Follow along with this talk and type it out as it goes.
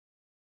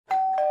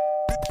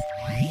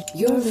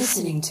You're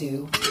listening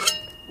to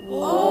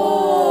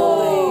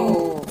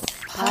Whoa!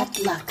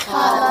 Potluck.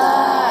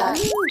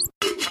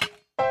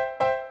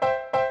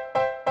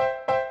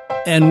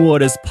 And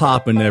what is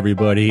poppin',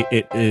 everybody?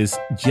 It is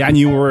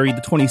January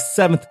the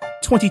 27th,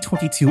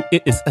 2022.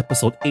 It is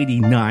episode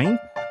 89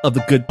 of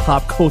the Good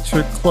Pop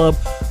Culture Club.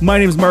 My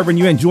name is Marvin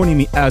Yu, and joining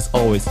me, as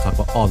always, to talk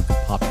about all the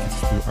good pop hits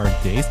through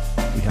our days,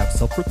 we have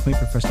self-proclaimed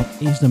professional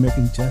Asian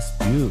American Jess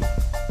Yu.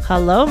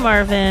 Hello,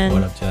 Marvin.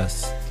 What up,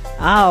 Jess?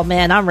 Oh,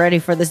 man, I'm ready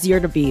for this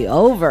year to be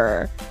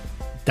over.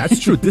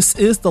 That's true. This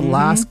is the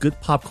last Good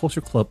Pop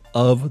Culture Club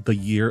of the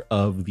year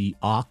of the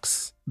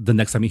ox. The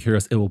next time you hear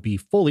us, it will be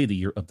fully the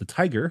year of the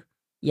tiger.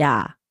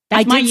 Yeah.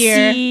 That's my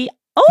year.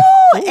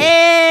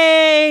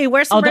 Hey,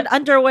 wear some red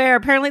underwear.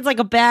 Apparently it's like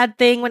a bad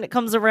thing when it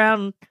comes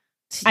around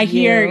to I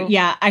hear you.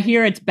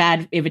 it's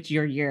bad if it's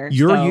your year.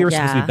 Your year is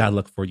supposed to be bad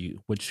luck for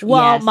you. Which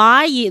Well,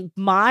 yes.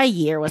 my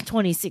year was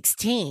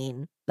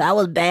 2016. That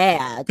was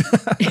bad.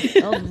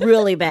 That was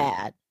really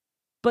bad.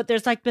 But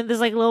there's been this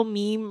little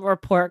meme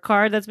report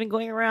card that's been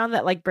going around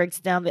that breaks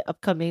down the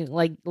upcoming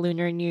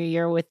Lunar New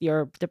Year with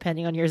your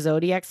depending on your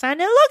zodiac sign.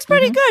 It looks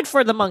pretty good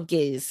for the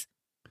monkeys.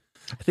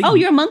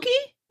 You're a monkey?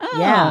 Oh.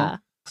 Yeah.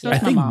 So I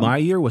think my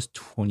year was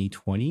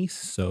 2020,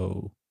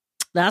 so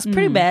that's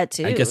pretty bad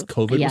too. I guess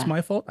COVID was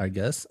my fault. I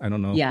guess I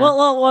don't know. Yeah.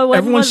 Well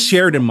everyone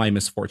shared in my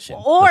misfortune.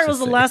 Or it was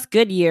the last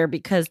good year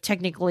because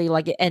technically,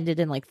 it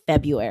ended in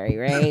February,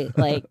 right?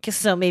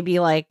 So maybe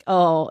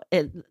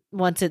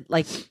once it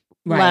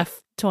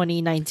left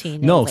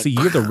 2019. No, see,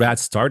 you're the rat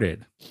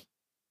started.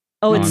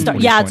 Oh, it's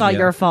it's all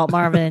your fault,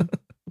 Marvin.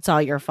 It's all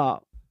your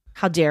fault.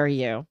 How dare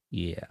you?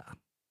 Yeah.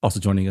 Also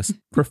joining us,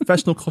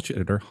 professional culture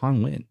editor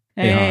Han Win.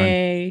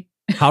 Hey,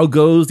 Han. How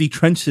goes the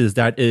trenches?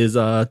 That is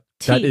a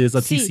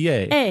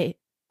TCA.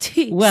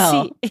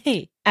 Well,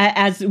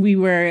 as we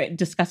were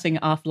discussing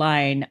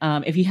offline,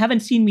 if you haven't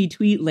seen me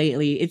tweet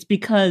lately, it's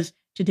because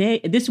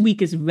this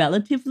week is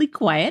relatively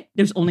quiet.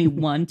 There's only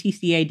one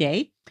TCA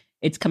day.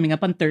 It's coming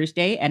up on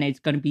Thursday, and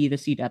it's going to be the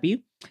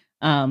CW.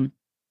 I'm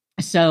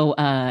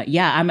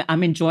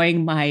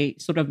enjoying my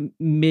sort of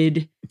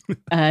mid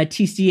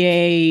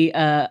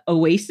TCA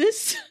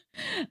oasis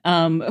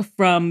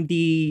from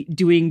the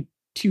doing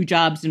two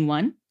jobs in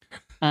one,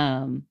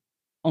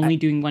 only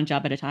doing one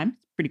job at a time.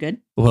 Pretty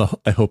good. Well,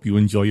 I hope you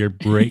enjoy your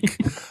break.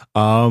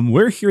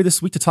 We're here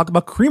this week to talk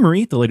about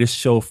Creamery, the latest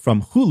show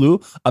from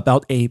Hulu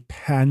about a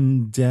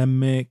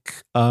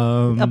pandemic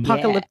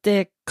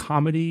apocalyptic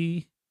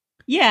comedy.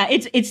 Yeah,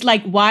 it's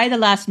like Y the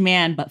Last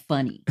Man, but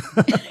funny.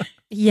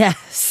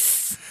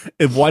 Yes.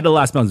 If Y the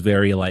Last Man is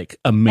very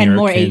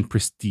American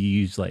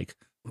prestige,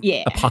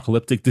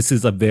 apocalyptic, this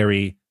is a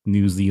very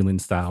New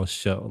Zealand style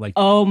show.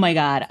 Oh my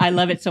God. I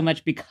love it so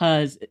much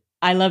because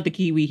I love the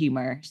Kiwi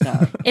humor.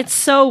 So it's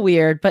so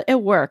weird, but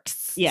it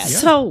works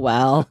so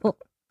well.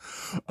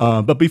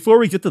 But before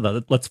we get to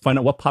that, let's find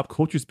out what pop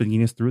culture's been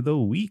getting us through the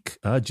week.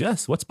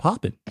 Jess, what's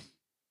poppin'?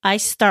 I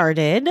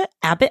started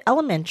Abbott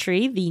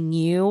Elementary, the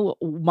new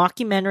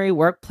mockumentary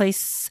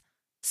workplace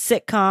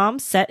sitcom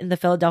set in the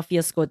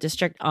Philadelphia School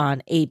District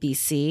on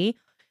ABC.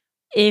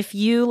 If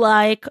you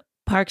like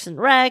Parks and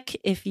Rec,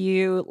 if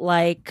you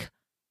like,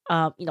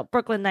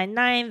 Brooklyn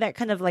Nine-Nine, that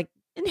kind of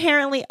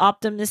inherently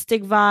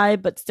optimistic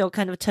vibe, but still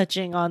kind of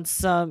touching on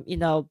some,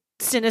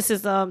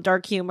 cynicism,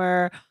 dark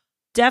humor,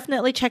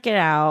 definitely check it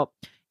out.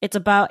 It's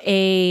about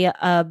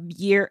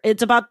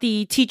it's about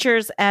the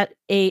teachers at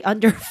a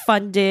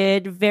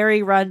underfunded,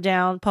 very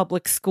rundown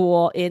public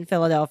school in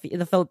Philadelphia, in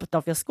the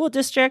Philadelphia School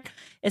District.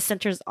 It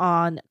centers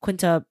on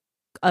Quinta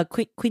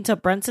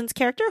Brunson's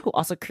character, who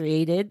also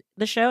created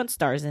the show and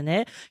stars in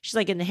it. She's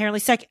an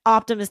inherently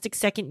optimistic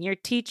second-year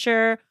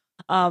teacher.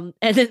 And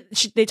then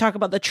they talk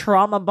about the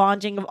trauma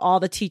bonding of all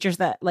the teachers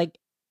that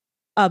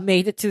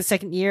made it to the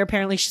second year.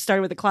 Apparently, she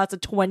started with a class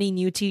of 20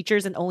 new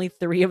teachers, and only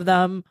three of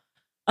them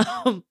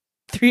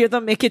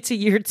make it to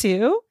year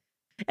 2.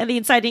 And the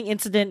inciting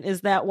incident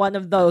is that one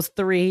of those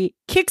 3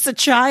 kicks a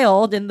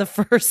child in the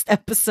first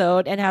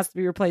episode and has to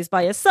be replaced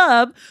by a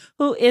sub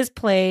who is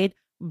played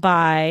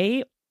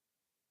by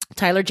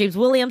Tyler James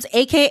Williams,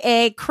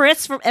 aka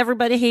Chris from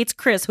Everybody Hates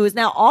Chris, who is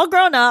now all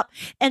grown up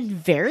and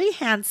very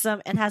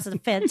handsome and has a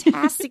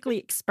fantastically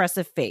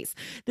expressive face.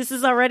 This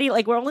is already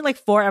we're only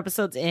 4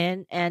 episodes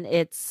in, and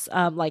it's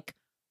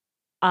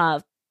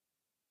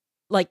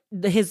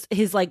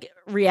his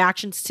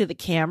reactions to the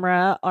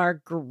camera are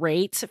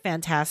great,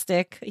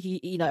 fantastic.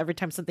 He every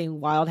time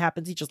something wild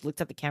happens, he just looks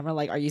at the camera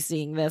are you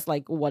seeing this?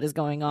 What is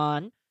going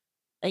on?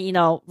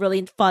 And,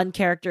 really fun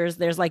characters.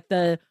 There's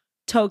the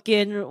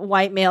token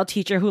white male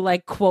teacher who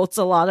quotes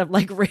a lot of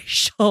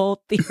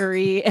racial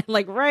theory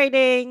and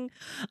writing.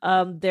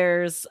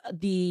 There's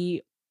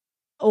the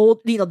old,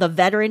 the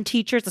veteran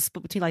teachers, the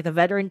split between the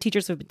veteran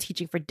teachers who've been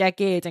teaching for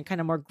decades and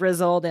kind of more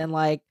grizzled and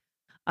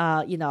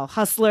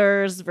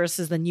hustlers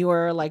versus the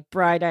newer,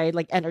 bright-eyed,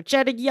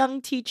 energetic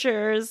young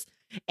teachers.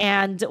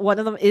 And one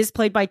of them is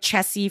played by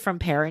Chessie from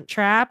Parent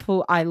Trap,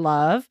 who I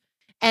love.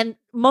 And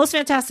most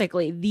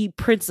fantastically, the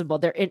principal,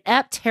 their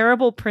inept,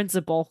 terrible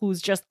principal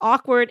who's just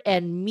awkward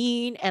and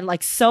mean and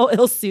like so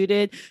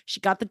ill-suited. She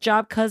got the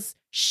job because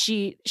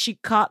she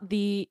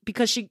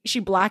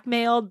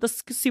blackmailed the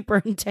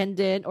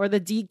superintendent or the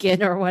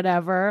deacon or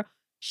whatever.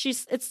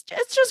 It's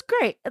just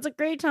great. It's a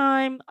great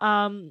time.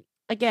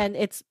 Again,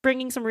 it's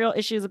bringing some real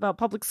issues about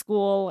public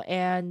school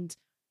and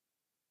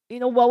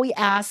what we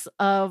ask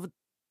of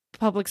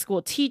public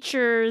school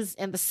teachers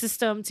and the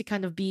system to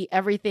kind of be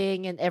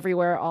everything and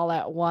everywhere all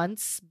at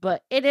once.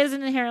 But it is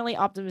an inherently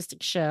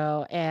optimistic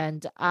show,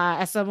 and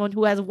as someone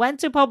who has went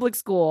to public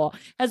school,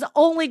 has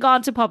only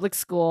gone to public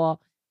school,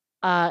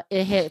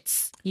 it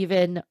hits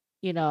even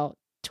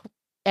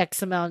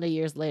X amount of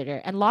years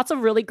later, and lots of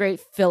really great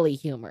Philly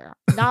humor.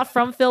 Not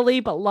from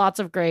Philly, but lots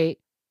of great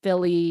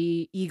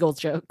Philly Eagles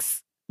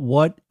jokes.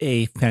 What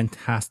a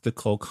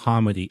fantastical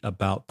comedy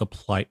about the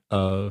plight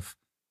of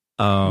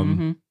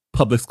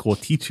public school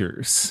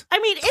teachers. I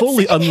mean,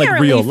 totally it's unlike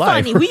real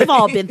life. funny. Right? We've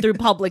all been through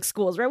public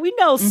schools, right? We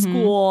know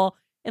school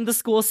and the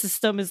school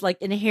system is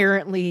like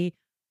inherently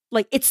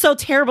like it's so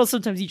terrible.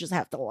 Sometimes you just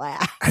have to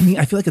laugh. I mean,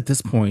 I feel like at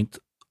this point,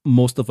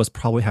 most of us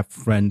probably have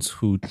friends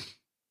who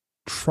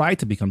try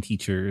to become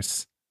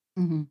teachers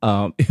in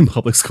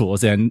public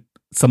schools, and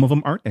some of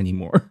them aren't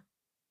anymore.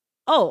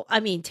 Oh, I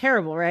mean,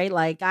 terrible, right?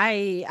 Like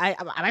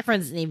my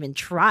friends didn't even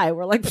try.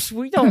 We're like,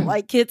 we don't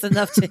like kids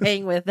enough to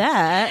hang with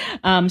that.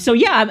 So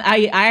yeah,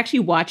 I actually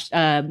watched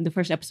the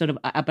first episode of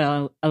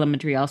Abbott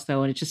Elementary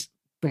also, and it's just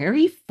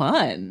very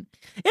fun.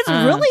 It's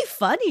really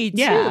funny too.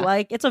 Yeah.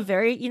 Like it's a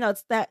very,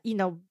 it's that,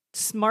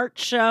 smart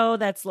show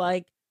that's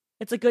like,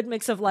 it's a good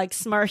mix of like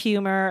smart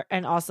humor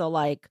and also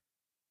like,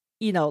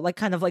 like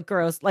kind of like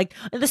gross. Like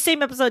in the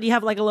same episode, you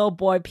have like a little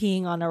boy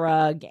peeing on a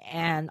rug,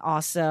 and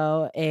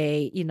also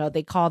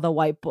they call the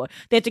white boy.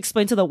 They have to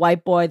explain to the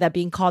white boy that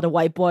being called a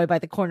white boy by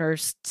the corner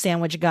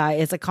sandwich guy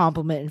is a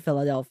compliment in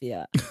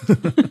Philadelphia.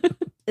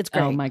 It's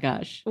great. Oh my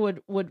gosh.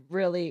 Would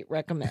really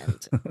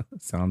recommend.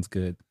 Sounds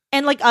good.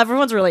 And like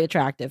everyone's really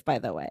attractive, by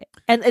the way.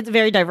 And it's a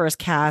very diverse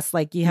cast.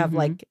 Like you have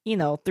like,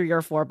 3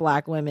 or 4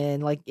 Black women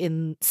like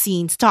in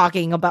scenes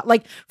talking about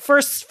like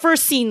first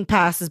scene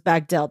passes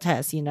Bechdel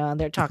test, and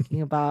they're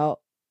talking about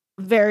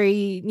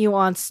very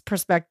nuanced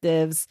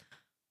perspectives.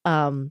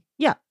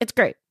 Yeah, it's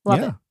great.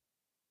 Love it.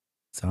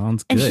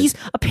 Sounds good. And he's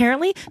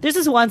apparently there's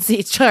this one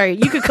scene. Sorry,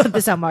 you could cut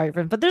this out,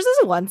 Marvin, but there's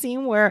this one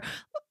scene where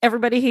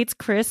Everybody Hates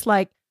Chris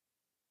like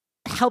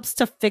helps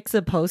to fix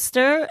a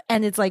poster,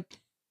 and it's like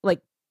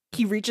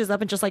he reaches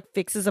up and just like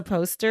fixes a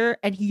poster,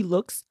 and he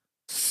looks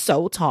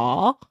so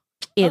tall.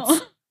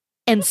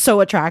 And so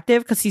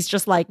attractive because he's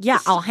just like, yeah,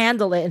 I'll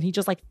handle it, and he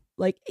just like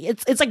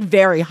it's like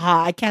very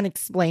hot. I can't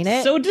explain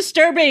it. So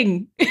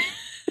disturbing.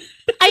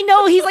 I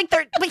know he's like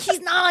but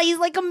he's not. He's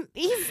like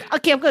he's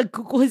okay. I'm gonna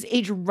Google his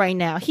age right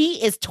now. He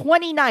is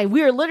 29.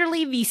 We are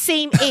literally the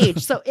same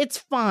age, so it's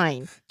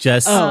fine.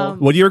 Jess,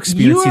 what you're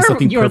experiencing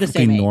something you're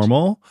perfectly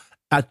normal.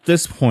 At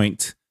this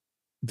point,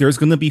 there's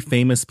going to be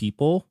famous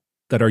people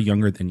that are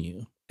younger than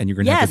you, and you're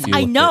going to have to deal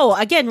with I know.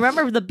 it. Again,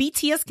 remember the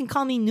BTS can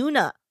call me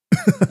Nuna.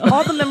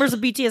 All the members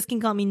of BTS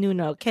can call me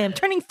Nuna. Okay, I'm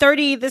turning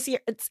 30 this year.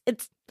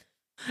 It's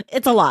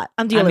a lot.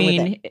 I'm dealing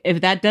with it.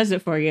 If that does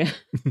it for you.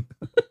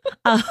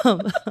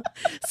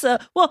 So,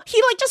 well,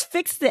 he like just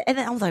fixed it, and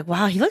then I was like,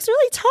 wow, he looks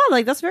really tall.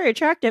 Like that's very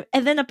attractive.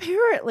 And then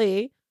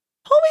apparently,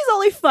 homie's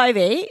only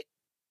 5'8".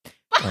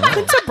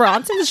 Quinta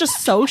Bronson is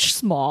just so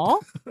small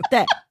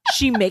that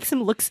she makes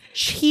him look.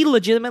 He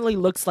legitimately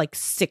looks like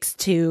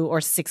 6'2" or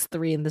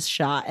 6'3" in this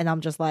shot, and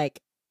I'm just like,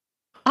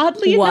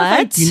 oddly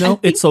what? enough,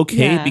 it's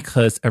okay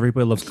because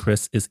Everybody Loves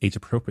Chris is age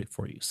appropriate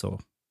for you, so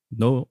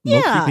no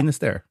creepiness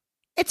there.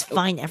 It's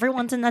fine.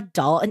 Everyone's an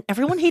adult, and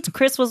Everyone Hates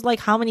Chris was like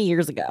how many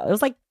years ago? It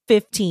was like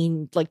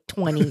 15, like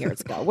 20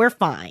 years ago. We're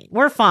fine.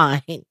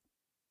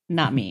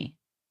 Not me.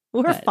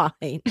 We're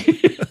fine.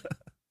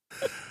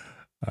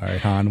 All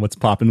right, Han, what's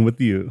popping with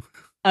you?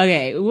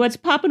 Okay, what's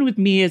popping with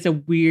me is a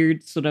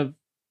weird sort of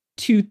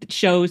two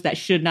shows that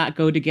should not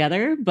go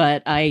together,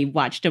 but I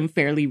watched them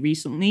fairly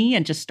recently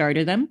and just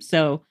started them,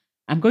 so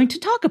I'm going to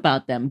talk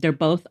about them. They're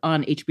both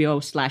on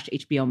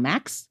HBO/HBO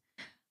Max.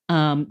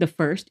 The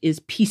first is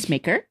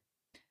Peacemaker,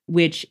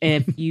 which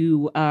if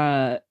you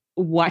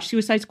watch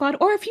Suicide Squad,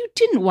 or if you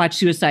didn't watch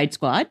Suicide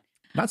Squad.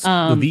 That's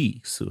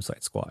the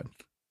Suicide Squad.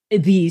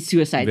 The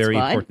Suicide Very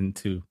Squad. Very important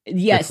to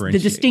yes, the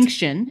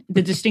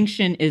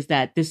distinction is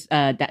that this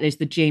that is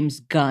the James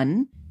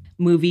Gunn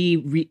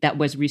movie that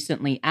was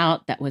recently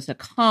out. That was a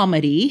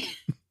comedy.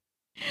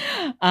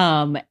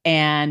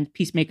 And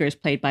Peacemaker is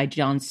played by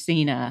John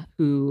Cena,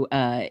 who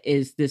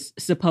is this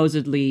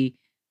supposedly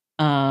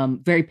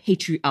very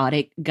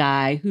patriotic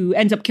guy who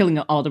ends up killing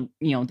all the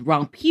the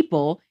wrong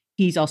people.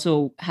 He's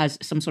also has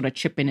some sort of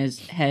chip in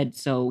his head,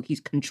 so he's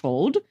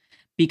controlled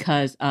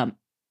because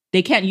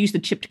they can't use the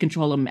chip to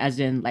control him as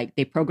in like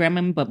they program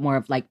him, but more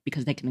of like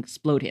because they can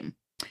explode him.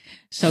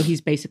 So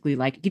he's basically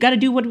like, you got to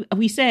do what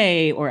we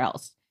say or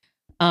else.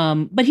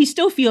 But he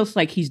still feels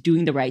like he's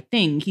doing the right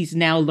thing. He's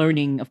now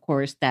learning, of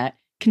course, that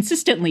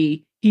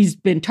consistently he's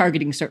been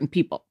targeting certain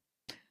people.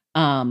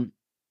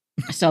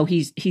 So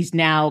he's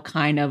now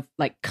kind of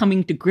like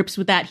coming to grips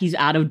with that. He's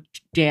out of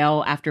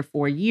jail after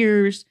 4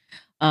 years.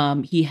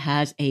 He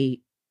has a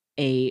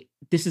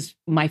this is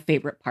my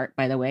favorite part,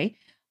 by the way,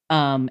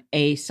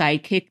 a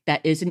sidekick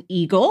that is an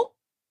eagle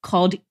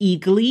called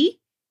Eagly.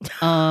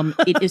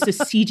 It is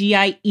a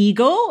CGI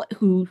eagle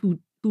who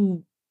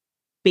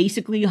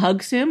basically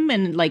hugs him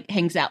and like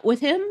hangs out with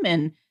him,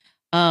 and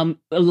a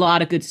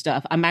lot of good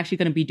stuff. I'm actually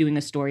going to be doing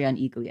a story on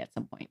Eagly at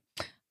some point.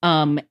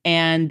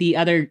 And the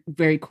other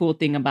very cool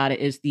thing about it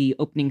is the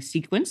opening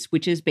sequence,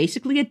 which is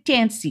basically a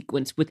dance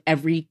sequence with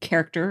every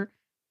character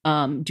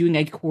doing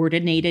a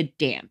coordinated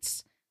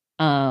dance.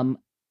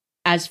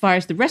 As far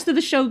as the rest of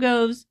the show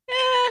goes,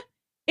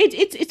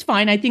 it's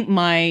fine. I think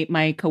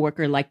my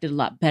coworker liked it a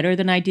lot better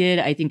than I did.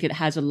 I think it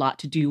has a lot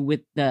to do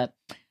with the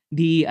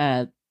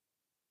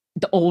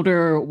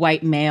older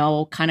white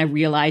male kind of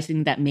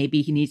realizing that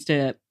maybe he needs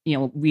to,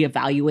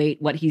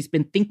 reevaluate what he's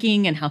been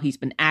thinking and how he's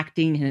been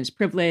acting and his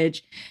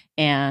privilege.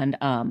 And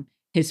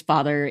his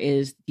father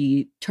is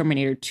the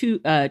Terminator.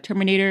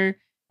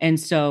 And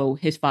so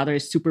his father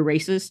is super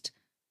racist.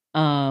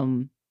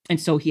 And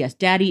so he has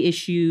daddy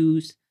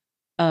issues.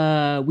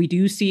 We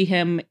do see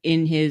him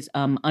in his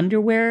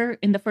underwear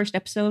in the first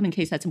episode, in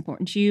case that's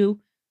important to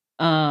you.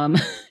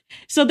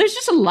 So there's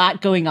just a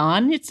lot going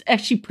on. It's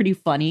actually pretty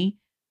funny.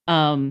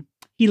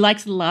 He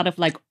likes a lot of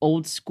like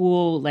old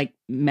school like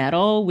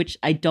metal, which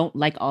I don't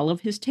like all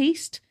of his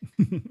taste.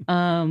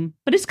 But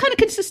it's kind of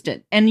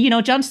consistent. And,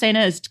 John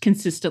Cena is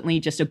consistently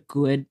just a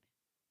good,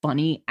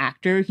 funny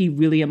actor. He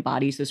really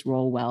embodies this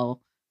role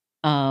well.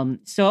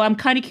 So I'm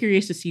kind of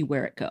curious to see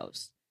where it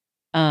goes.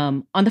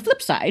 On the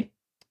flip side,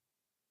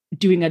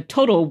 doing a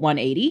total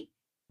 180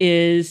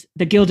 is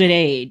The Gilded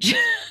Age,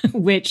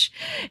 which,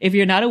 if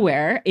you're not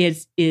aware,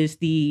 is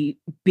the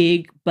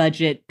big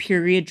budget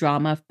period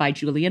drama by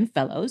Julian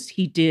Fellows.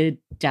 He did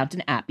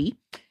Downton Abbey,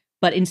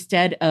 but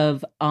instead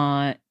of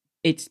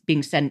it's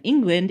being set in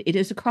England, it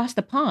is across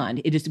the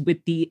pond. It is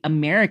with the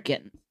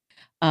Americans,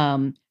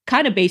 kind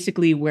of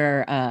basically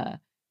where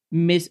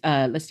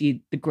the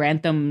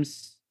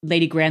Granthams,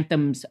 Lady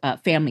Grantham's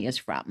family is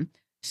from.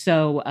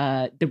 So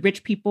the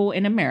rich people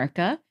in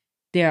America.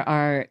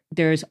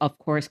 There's of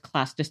course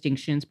class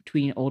distinctions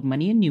between old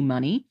money and new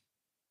money,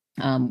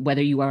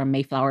 whether you are a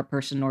Mayflower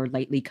person or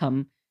lately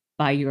come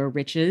by your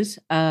riches.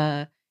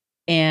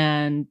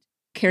 And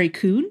Carrie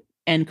Coon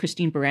and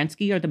Christine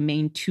Baranski are the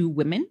main two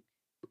women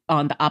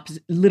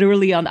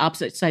literally on the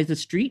opposite sides of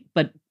the street.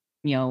 But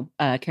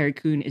Carrie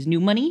Coon is new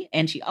money,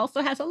 and she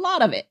also has a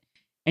lot of it,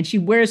 and she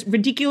wears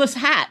ridiculous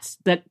hats.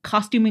 The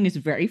costuming is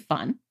very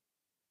fun.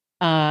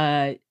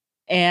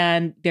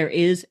 And there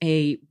is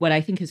what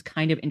I think is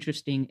kind of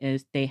interesting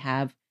is they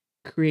have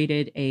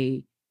created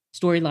a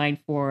storyline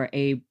for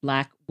a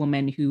Black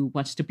woman who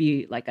wants to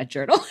be like a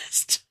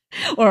journalist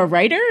or a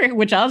writer,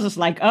 which I was just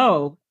like,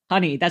 oh,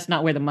 honey, that's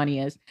not where the money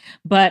is.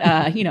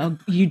 But,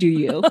 you do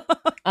you.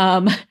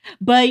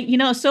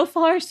 But, so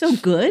far, so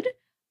good.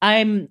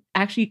 I'm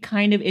actually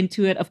kind of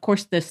into it. Of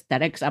course, the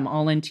aesthetics I'm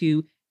all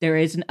into. There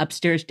is an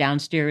upstairs,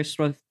 downstairs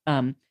sort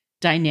of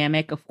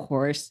dynamic, of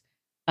course.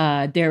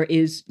 There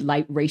is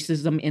light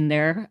racism in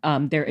there.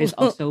 There is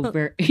also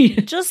very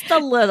just a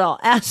little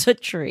as a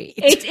treat.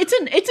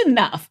 It's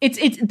enough.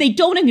 It's they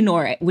don't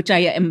ignore it, which I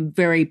am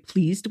very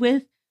pleased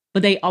with.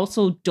 But they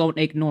also don't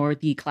ignore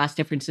the class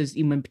differences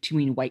even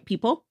between white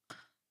people,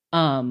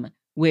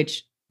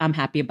 which I'm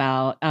happy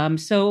about.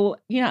 So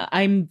yeah,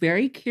 I'm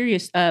very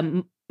curious.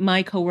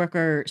 My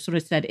coworker sort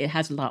of said it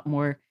has a lot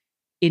more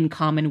in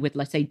common with,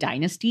 let's say,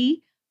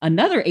 Dynasty.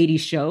 Another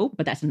 80s show,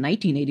 but that's a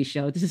 1980s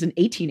show. This is an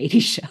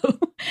 1880s show.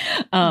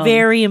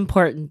 Very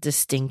important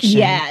distinction.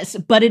 Yes,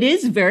 but it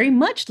is very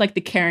much like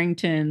the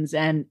Carringtons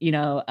and, who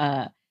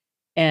are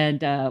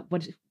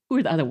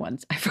the other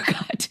ones? I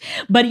forgot.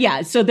 But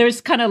yeah, so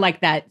there's kind of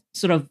like that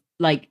sort of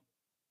like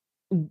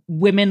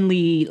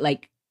womanly,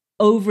 like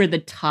over the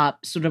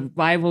top sort of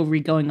rivalry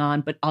going on,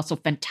 but also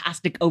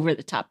fantastic over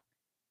the top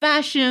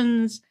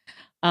fashions.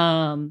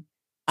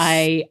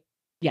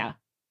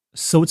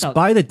 So it's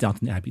by the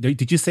Downton Abbey.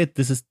 Did you say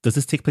does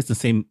this take place in the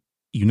same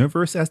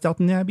universe as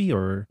Downton Abbey,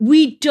 or?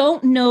 We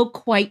don't know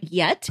quite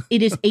yet.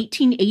 It is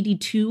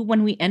 1882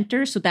 when we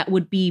enter, so that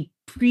would be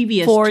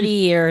previous 40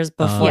 years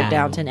before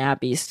Downton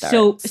Abbey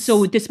starts.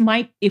 So this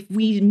might, if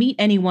we meet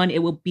anyone,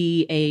 it will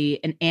be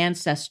an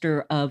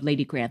ancestor of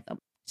Lady Grantham.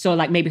 So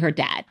like maybe her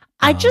dad.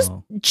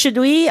 Should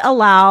we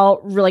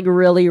allow like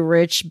really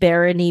rich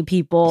barony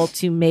people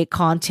to make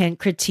content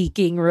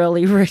critiquing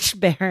really rich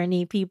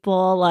barony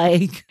people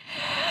like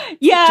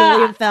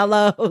Julian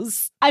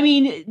Fellows? I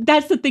mean,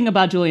 that's the thing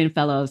about Julian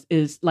Fellows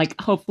is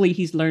like, hopefully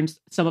he's learned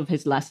some of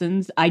his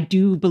lessons. I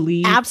do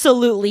believe.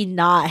 Absolutely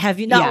not. Have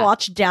you not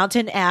watched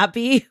Downton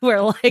Abbey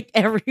where like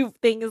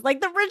everything is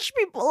like the rich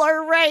people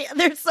are right.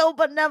 They're so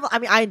benevolent. I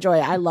mean, I enjoy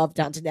it. I love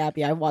Downton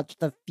Abbey. I watched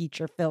the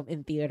feature film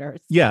in theaters.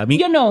 Yeah. I mean,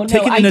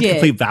 taking in a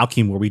complete vacuum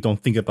where we don't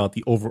think about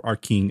the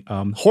overarching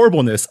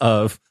horribleness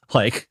of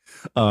like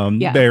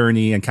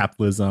barony and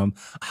capitalism.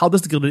 How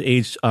does the Gilded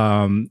Age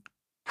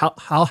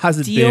how has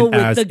it deal been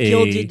with as the a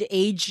gilded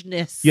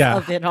ageness yeah?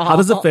 of it all. How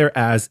does it fare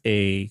as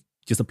a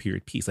just a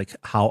period piece? Like,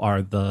 how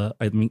are the?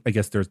 I mean, I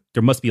guess there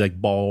must be like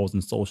balls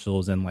and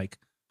socials and like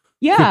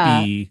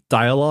quippy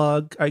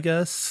dialogue, I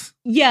guess.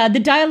 Yeah, the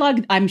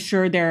dialogue, I'm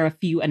sure there are a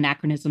few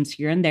anachronisms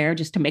here and there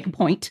just to make a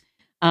point.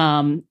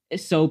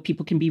 So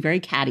people can be very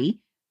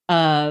catty.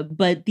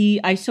 But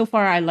so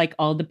far I like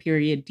all the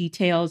period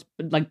details,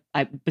 but like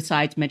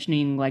besides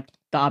mentioning like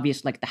the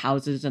obvious, like the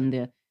houses and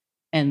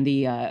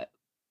the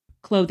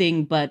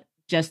clothing, but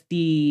just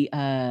the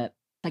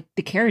like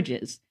the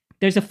carriages.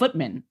 There's a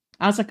footman.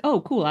 I was like, oh,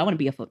 cool, I want to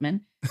be a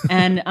footman.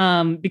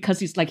 And because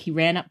he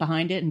ran up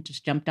behind it and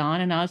just jumped on.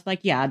 And I was like,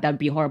 yeah, that'd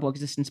be a horrible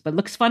existence, but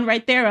looks fun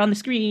right there on the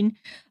screen.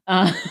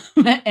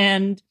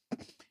 And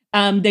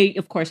they,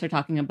 of course, are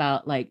talking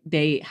about like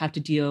they have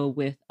to deal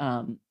with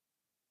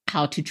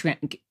how to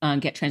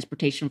get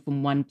transportation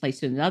from one place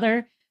to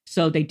another.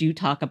 So they do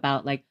talk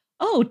about like,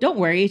 oh, don't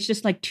worry, it's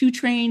just like 2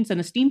 trains and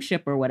a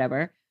steamship or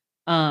whatever.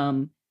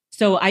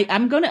 So I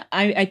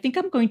think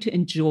I'm going to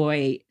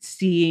enjoy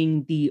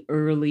seeing the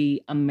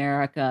early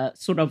America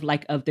sort of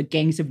like of the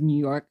Gangs of New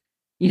York,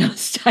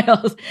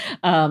 styles,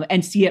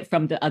 and see it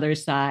from the other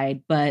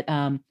side. But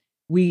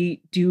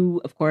we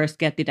do, of course,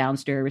 get the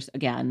downstairs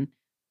again.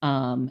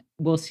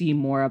 We'll see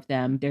more of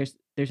them. There's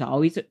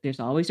always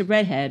a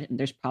redhead, and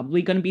there's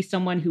probably going to be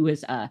someone who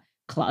is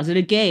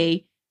closeted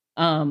gay.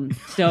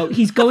 So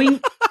he's going,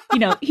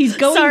 he's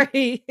going.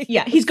 Sorry.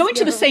 Yeah, he's going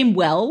to the same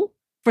well.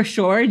 For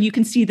sure, you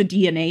can see the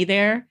DNA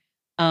there.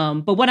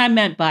 But what I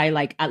meant by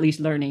like at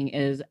least learning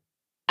is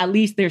at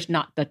least there's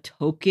not the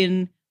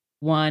token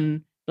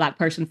one Black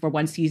person for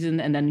one season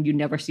and then you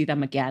never see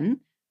them again.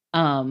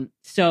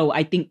 So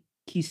I think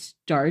he's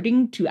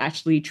starting to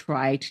actually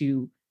try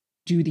to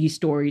do these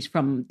stories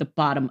from the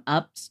bottom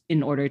up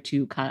in order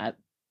to kind of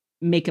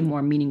make it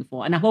more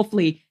meaningful. And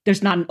hopefully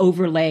there's not an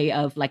overlay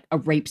of like a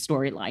rape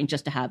storyline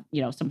just to have,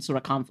 some sort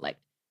of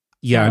conflict.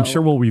 Yeah, I'm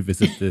sure we'll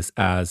revisit this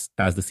as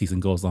the season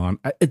goes on.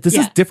 This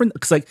is different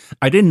because like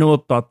I didn't know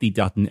about the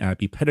Downton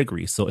Abbey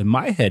pedigree, so in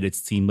my head it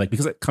seemed like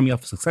because coming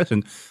off of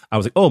Succession, I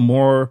was like, oh,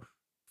 more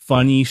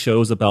funny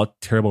shows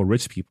about terrible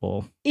rich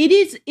people. It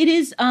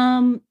is.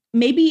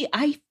 Maybe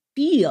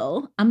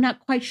I'm not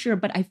quite sure,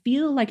 but I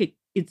feel like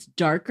it's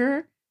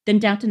darker than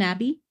Downton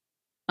Abbey.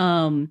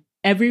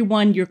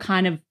 Everyone, you're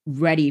kind of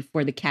ready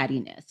for the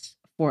cattiness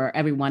for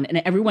everyone, and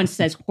everyone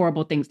says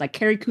horrible things. Like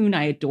Carrie Coon,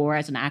 I adore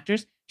as an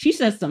actress. She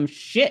says some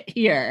shit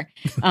here.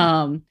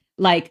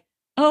 Like,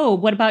 oh,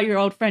 what about your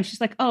old friend?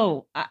 She's like,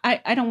 oh,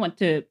 I don't want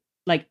to,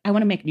 like, I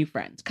want to make new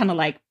friends. Kind of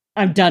like,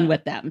 I'm done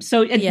with them.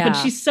 So, but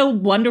she's so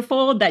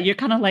wonderful that you're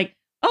kind of like,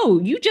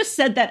 oh, you just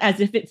said that as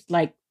if it's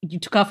like you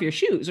took off your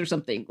shoes or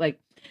something. Like,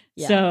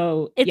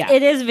 so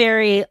it is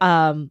very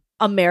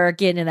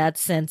American in that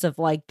sense of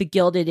like the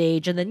Gilded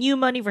Age and the new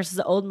money versus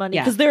the old money.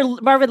 Because there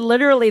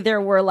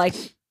were like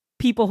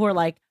people who are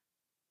like,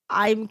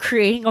 I'm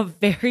creating a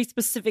very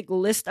specific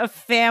list of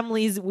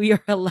families we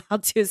are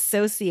allowed to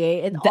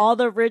associate, and all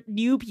the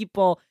new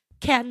people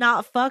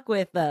cannot fuck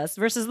with us.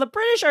 Versus the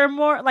British are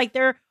more like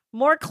they're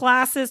more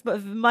classist,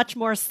 but much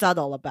more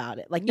subtle about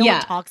it. Like no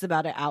one talks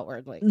about it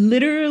outwardly.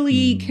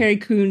 Literally, Carrie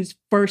Coon's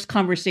first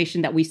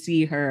conversation that we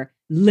see her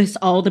lists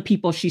all the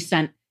people she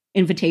sent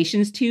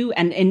invitations to,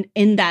 and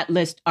in that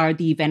list are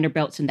the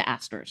Vanderbilts and the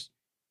Astors.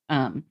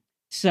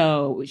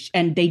 So,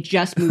 and they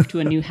just moved to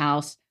a new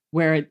house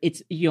where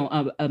it's,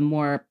 a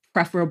more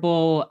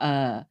preferable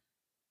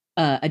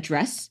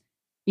address,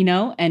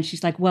 and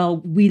she's like, well,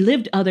 we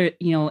lived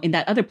in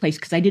that other place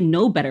because I didn't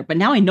know better, but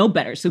now I know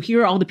better. So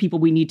here are all the people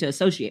we need to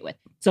associate with.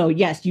 So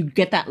yes, you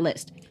get that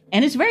list,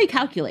 and it's very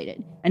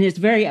calculated and it's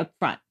very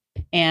upfront.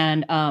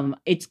 And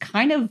it's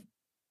kind of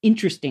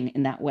interesting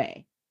in that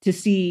way to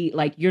see,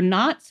 like, you're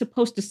not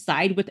supposed to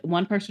side with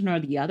one person or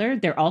the other.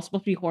 They're all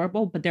supposed to be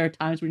horrible, but there are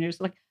times when you're just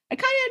like, I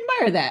kind of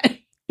admire that.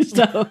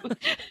 So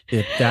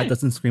if that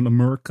doesn't scream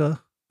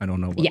America, I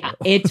don't know what will.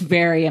 It's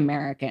very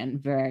American,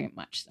 very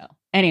much so.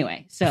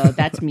 Anyway, so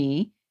that's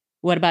me.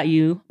 What about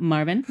you,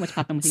 Marvin? What's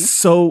popping with you?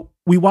 So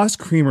we watched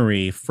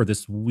Creamery for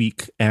this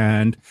week,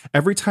 and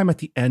every time at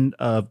the end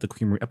of the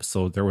Creamery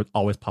episode, there would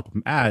always pop up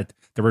an ad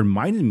that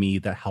reminded me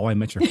that How I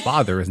Met Your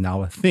Father is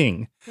now a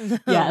thing.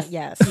 Yes.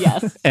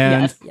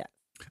 And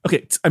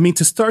okay, I mean,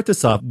 to start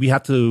this off, we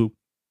have to,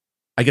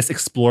 I guess,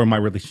 explore my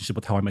relationship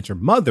with How I Met Your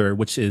Mother,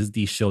 which is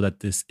the show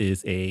that this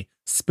is a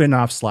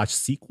spin-off /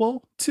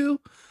 sequel to.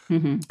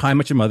 Mm-hmm. How I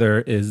Met Your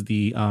Mother is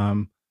the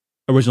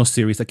original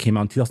series that came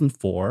out in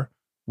 2004,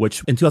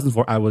 which in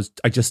 2004,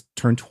 I just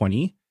turned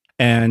 20.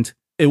 And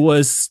it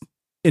was,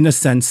 in a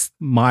sense,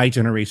 my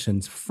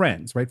generation's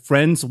Friends, right?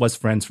 Friends was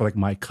Friends for like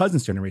my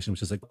cousin's generation,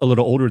 which is like a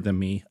little older than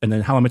me. And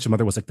then How I Met Your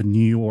Mother was like the New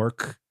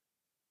York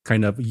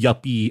kind of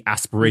yuppie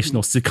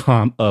aspirational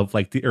sitcom of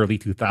like the early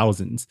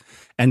 2000s.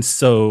 And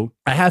so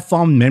I have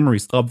fond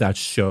memories of that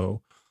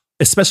show,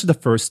 especially the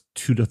first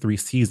 2 to 3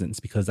 seasons,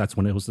 because that's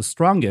when it was the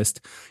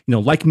strongest.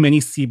 Like many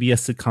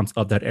CBS sitcoms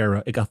of that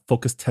era, it got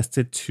focus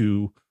tested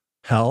to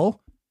hell.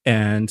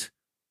 And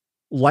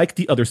like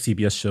the other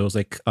CBS shows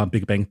like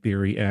Big Bang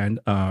Theory and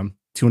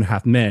Two and a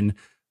Half Men,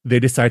 they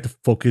decided to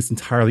focus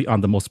entirely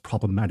on the most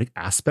problematic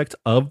aspect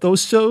of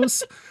those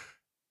shows.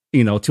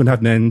 You know, Two and a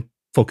Half Men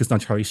focused on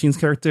Charlie Sheen's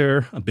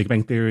character, Big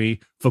Bang Theory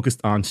focused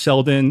on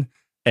Sheldon,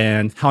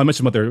 and How I Met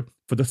Your Mother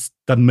for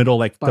the middle,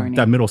 like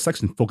that middle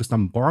section focused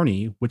on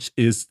Barney, which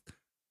is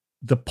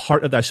the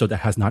part of that show that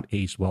has not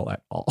aged well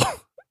at all.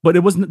 But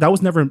that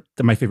was never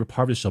my favorite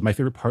part of the show. My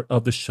favorite part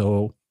of the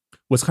show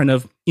was kind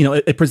of, you know,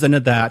 it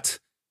presented that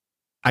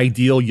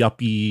ideal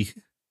yuppie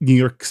New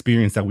York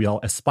experience that we all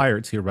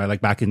aspired to, right?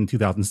 Like back in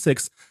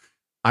 2006,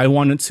 I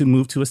wanted to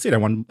move to a state. I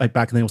wanted, like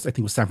back then, I think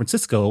it was San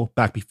Francisco,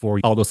 back before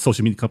all those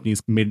social media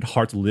companies made it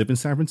hard to live in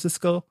San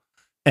Francisco.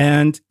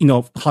 And, you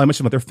know, How I Met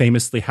Your Mother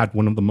famously had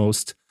one of the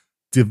most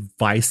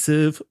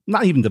divisive,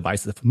 not even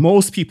divisive.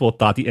 Most people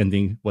thought the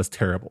ending was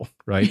terrible,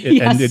 right?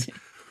 It ended.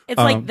 It's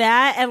like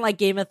that and like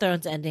Game of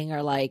Thrones ending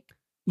are like,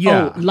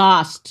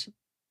 Lost.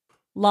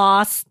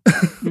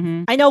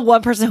 Mm-hmm. I know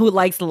one person who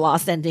likes the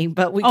Lost ending,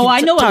 but we can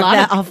I know talk a lot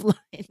that of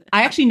offline.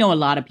 I actually know a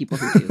lot of people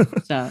who do.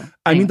 So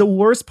I mean, the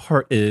worst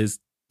part is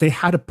they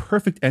had a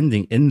perfect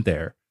ending in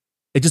there.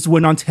 It just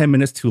went on 10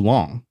 minutes too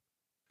long.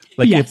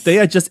 Like if they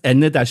had just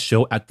ended that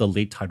show at the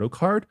late title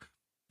card,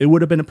 it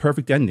would have been a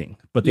perfect ending.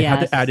 But they had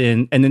to add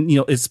in, and then, you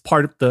know, it's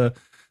part of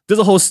there's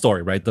a whole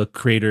story, right? The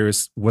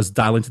creators was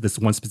dialing to this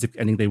one specific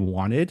ending they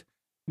wanted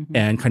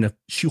and kind of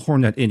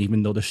shoehorn that in,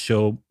 even though the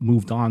show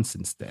moved on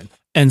since then.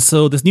 And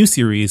so this new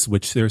series,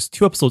 which there's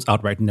 2 episodes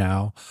out right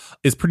now,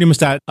 is pretty much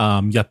that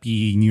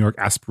yuppie New York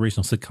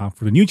aspirational sitcom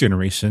for the new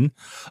generation.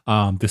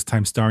 This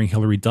time starring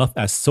Hilary Duff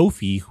as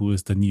Sophie, who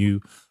is the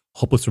new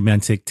hopeless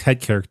romantic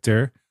Ted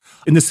character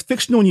in this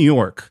fictional New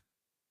York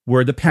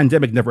where the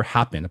pandemic never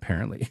happened,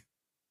 apparently.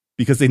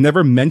 Because they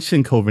never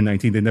mentioned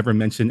COVID-19. They never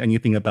mentioned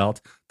anything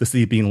about the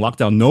city being locked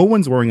down. No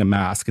one's wearing a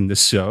mask in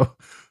this show.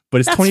 But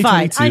it's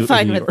 2022. Fine. I'm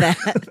fine with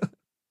that.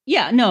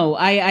 Yeah, no,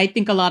 I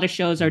think a lot of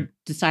shows are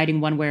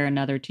deciding one way or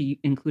another to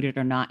include it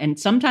or not. And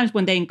sometimes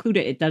when they include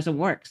it, it doesn't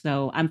work.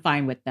 So I'm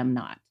fine with them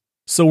not.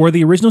 So where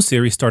the original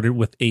series started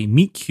with a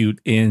meet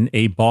cute in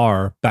a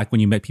bar back when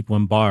you met people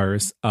in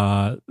bars,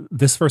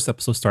 this first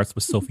episode starts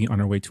with Sophie on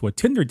her way to a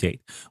Tinder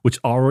date, which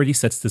already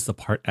sets this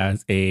apart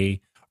as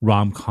a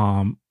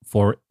rom-com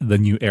for the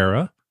new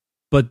era.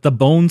 But the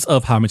bones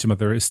of How I Met Your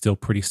Mother is still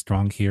pretty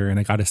strong here. And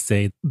I got to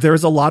say,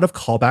 there's a lot of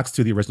callbacks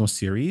to the original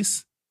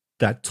series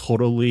that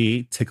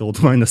totally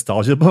tickled my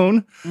nostalgia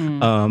bone.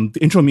 The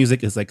intro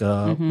music is like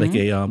a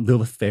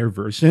Lilith Fair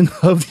version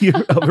of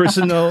the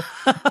original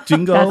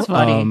jingle. That's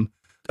funny.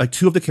 Like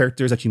 2 of the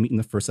characters that you meet in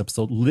the first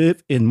episode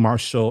live in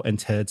Marshall and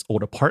Ted's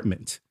old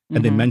apartment.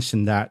 And they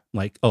mentioned that,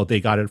 like, oh, they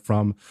got it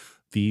from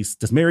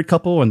this married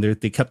couple and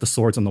they kept the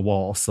swords on the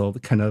wall. So the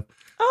kind of,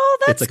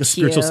 that's it's like a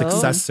spiritual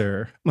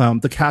successor.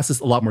 The cast is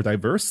a lot more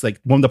diverse.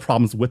 Like one of the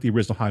problems with the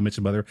original How I Met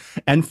Your Mother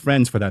and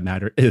Friends, for that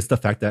matter, is the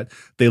fact that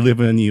they live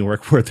in New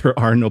York where there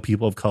are no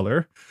people of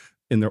color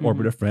in their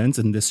orbit of friends.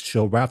 And this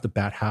show right off the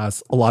bat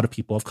has a lot of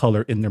people of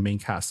color in their main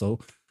cast. So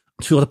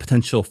 2 of the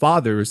potential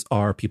fathers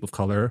are people of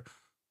color.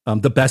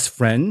 The best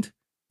friend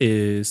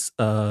is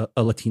a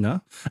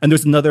Latina. And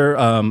there's another,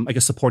 I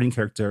guess, supporting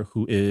character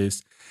who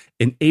is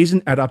an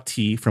Asian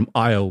adoptee from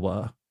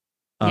Iowa,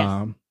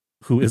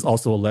 who is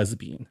also a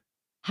lesbian.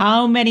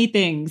 How many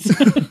things?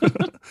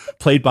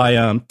 Played by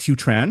Tu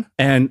Tran.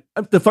 And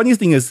the funniest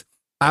thing is,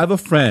 I have a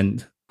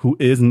friend who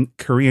is a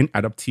Korean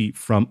adoptee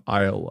from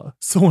Iowa.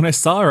 So when I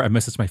saw her, I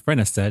messaged my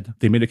friend. I said,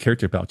 they made a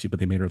character about you, but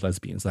they made her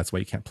lesbian. So that's why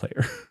you can't play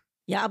her.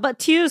 Yeah, but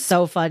Tu is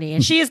so funny.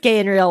 And she is gay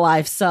in real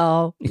life.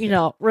 So, you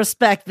know,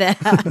 respect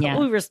that. Yeah.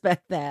 We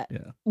respect that.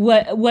 Yeah.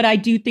 What I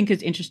do think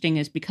is interesting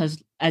is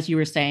because, as you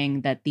were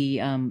saying, that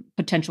the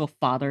potential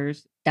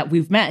fathers that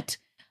we've met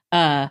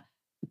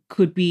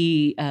could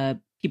be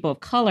people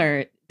of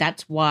color.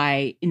 That's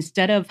why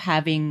instead of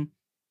having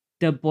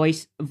the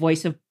voice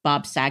of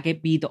Bob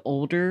Saget be the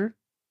older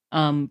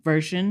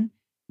version,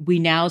 we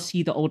now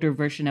see the older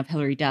version of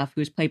Hilary Duff,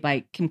 who is played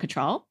by Kim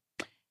Cattrall.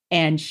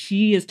 And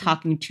she is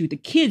talking to the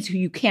kids who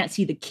you can't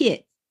see the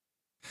kids.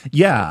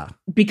 Yeah.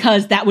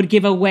 Because that would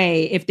give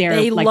away if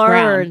they're like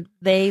brown.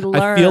 They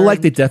learn. I feel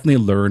like they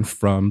definitely learned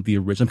from the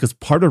original, because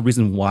part of the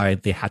reason why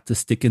they had to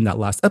stick in that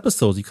last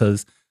episode is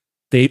because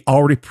they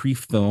already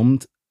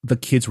pre-filmed the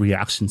kids'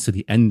 reactions to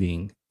the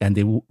ending and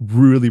they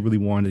really, really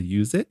wanted to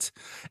use it.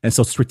 And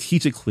so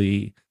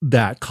strategically,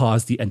 that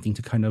caused the ending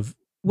to kind of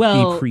be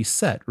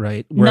preset,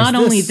 right? Whereas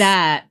not only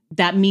that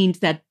means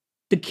that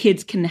the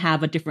kids can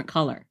have a different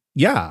color.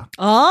 Yeah.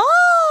 Oh.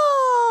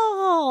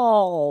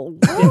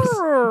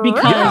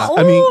 Because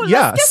I mean,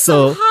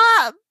 so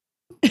hot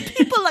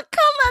people are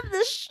come on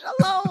the show.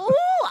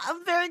 Ooh,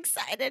 I'm very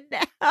excited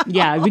now.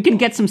 Yeah, we can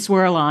get some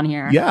swirl on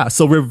here. Yeah.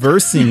 So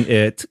reversing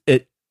it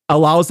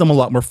allows them a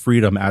lot more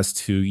freedom as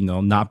to, you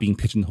know, not being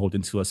pigeonholed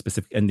into a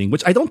specific ending,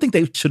 which I don't think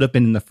they should have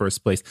been in the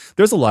first place.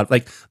 There's a lot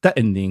like that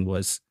ending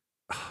was,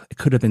 it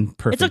could have been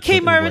perfect. It's okay,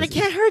 Marvin. It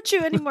can't hurt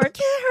you anymore. It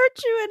can't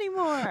hurt you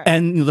anymore.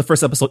 And, you know, the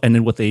first episode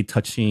ended with a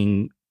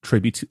touching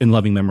tribute to, in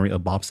loving memory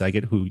of Bob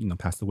Saget, who, you know,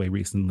 passed away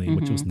recently,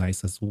 which was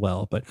nice as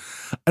well. But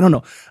I don't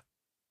know.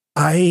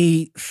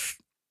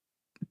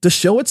 The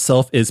show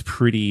itself is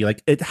pretty,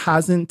 like, it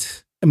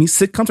hasn't, I mean,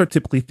 sitcoms are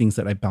typically things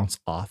that I bounce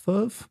off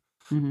of.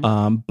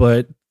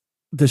 But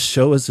the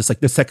show is just like,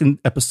 the second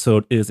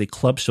episode is a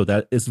club show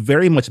that is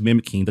very much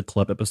mimicking the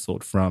club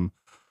episode from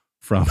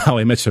How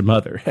I Met Your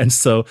Mother. And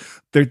so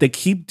they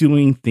keep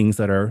doing things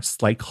that are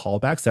slight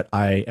callbacks that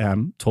I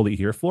am totally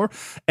here for.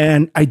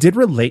 And I did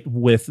relate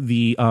with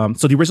the,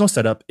 so the original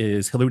setup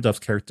is Hilary Duff's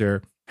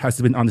character has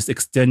been on this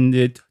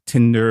extended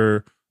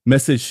Tinder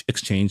message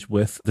exchange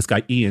with this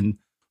guy, Ian,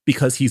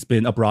 because he's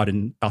been abroad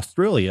in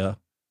Australia.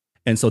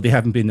 And so they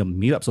haven't been able to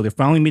meet up. So they're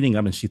finally meeting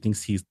up and she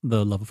thinks he's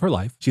the love of her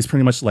life. She's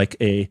pretty much like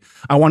I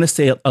want to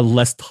say a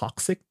less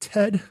toxic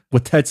Ted,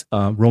 with Ted's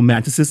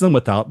romanticism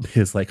without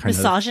his like kind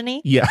misogyny.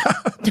 of. Yeah.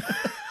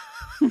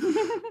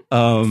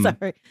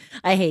 Sorry.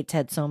 I hate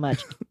Ted so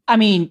much. I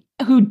mean,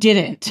 who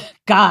didn't?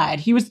 God,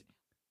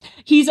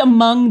 he's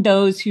among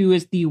those who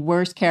is the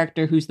worst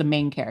character who's the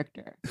main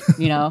character.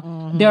 You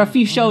know, there are a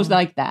few shows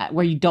like that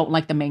where you don't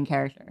like the main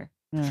character.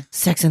 Yeah.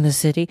 Sex in the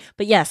City.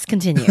 But yes,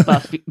 continue.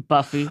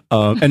 Buffy.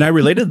 And I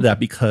related to that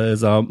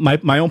because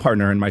my own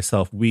partner and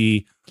myself,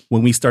 when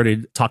we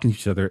started talking to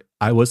each other,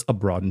 I was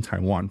abroad in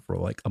Taiwan for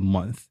like a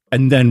month.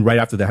 And then right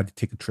after that, I had to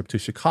take a trip to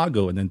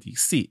Chicago and then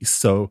DC.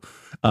 So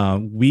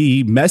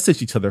we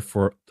messaged each other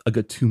for a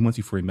good 2 months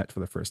before we met for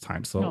the first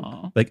time.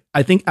 So like,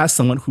 I think as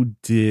someone who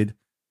did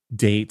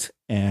date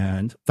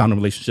and found a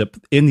relationship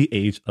in the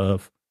age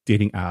of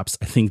dating apps,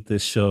 I think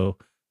this show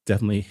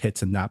definitely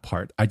hits in that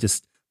part.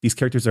 These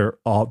characters are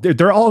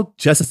they're all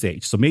Jess's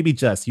age. So maybe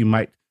Jess, you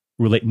might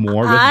relate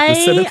more with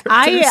this set of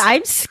characters.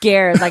 I'm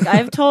scared. Like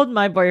I've told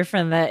my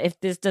boyfriend that if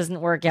this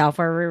doesn't work out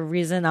for a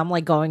reason, I'm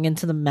like going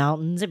into the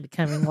mountains and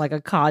becoming like a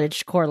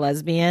cottagecore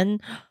lesbian.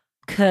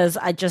 Cause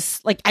I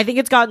think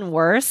it's gotten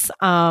worse.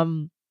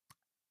 And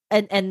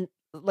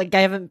like I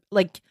haven't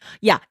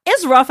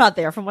it's rough out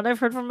there. From what I've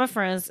heard from my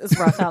friends, it's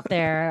rough out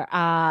there.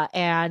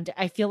 And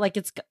I feel like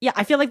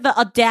I feel like the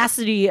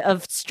audacity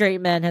of straight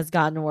men has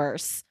gotten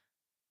worse.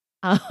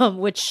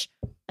 Which,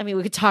 I mean,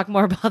 we could talk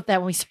more about that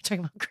when we start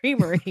talking about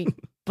Creamery.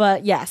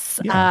 But yes,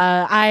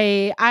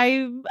 I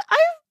can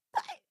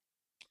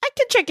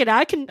check it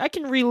out. I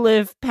can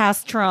relive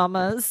past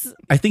traumas.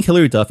 I think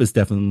Hilary Duff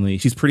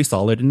she's pretty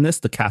solid in this.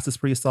 The cast is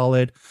pretty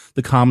solid.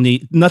 The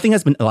comedy, nothing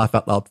has been laugh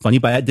out loud funny,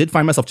 but I did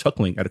find myself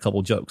chuckling at a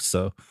couple jokes.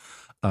 So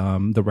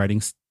the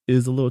writing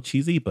is a little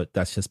cheesy, but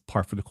that's just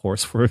par for the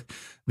course for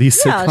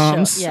these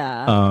sitcoms. Sure.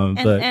 Yeah.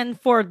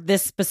 And for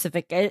this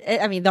specific,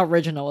 I mean, the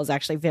original was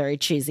actually very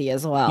cheesy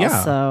as well.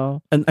 Yeah.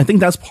 So, and I think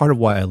that's part of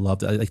why I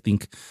loved it. I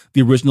think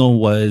the original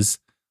was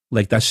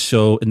like that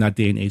show in that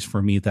day and age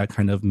for me that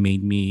kind of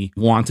made me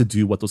want to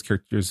do what those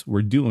characters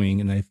were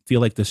doing. And I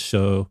feel like this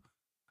show,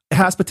 it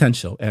has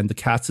potential and the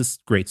cast is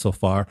great so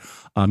far.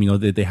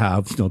 They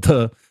have, I don't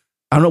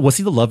know, was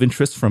he the love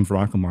interest from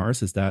Veronica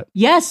Mars? Is that?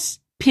 Yes.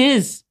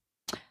 Piz.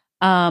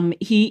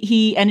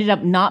 He ended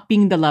up not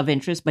being the love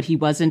interest, but he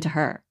was into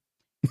her.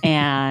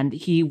 And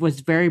he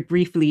was very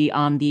briefly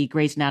on the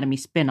Grey's Anatomy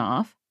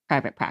spinoff,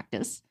 Private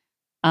Practice.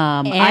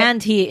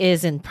 He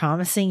is in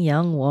Promising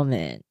Young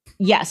Woman.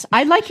 Yes,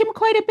 I like him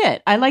quite a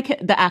bit. I like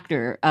the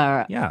actor,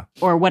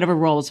 or whatever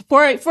roles.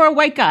 For a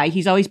white guy,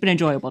 he's always been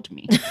enjoyable to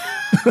me.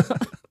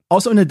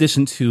 Also, in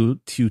addition to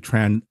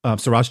Tran,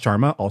 Suraj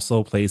Sharma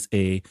also plays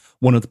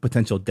one of the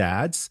potential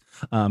dads.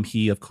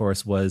 He, of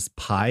course, was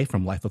Pi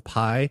from Life of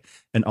Pi.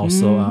 And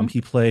also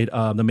he played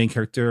the main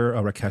character,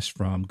 Rakesh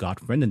from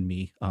Godfriend and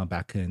Me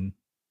back in...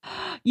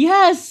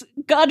 Yes,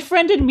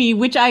 Godfriend and Me,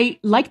 which I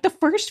liked the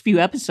first few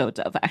episodes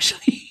of,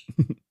 actually.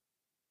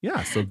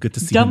 Yeah, so good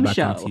to see him back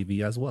on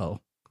TV as well.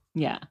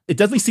 Yeah. It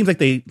definitely seems like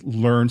they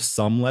learned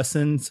some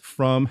lessons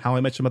from How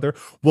I Met Your Mother.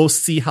 We'll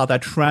see how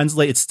that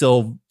translates. It's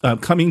still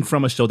coming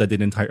from a show that did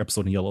an entire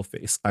episode in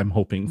Yellowface. I'm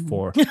hoping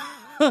for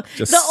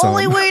just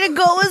only way to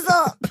go is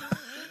up.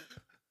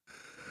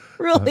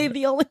 Really,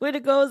 the only way to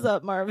go is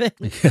up, Marvin.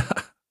 Yeah.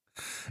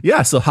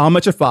 Yeah, so How I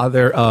Met Your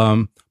Father,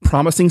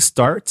 promising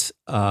start.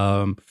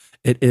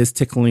 It is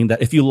tickling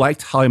that if you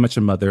liked How I Met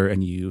Your Mother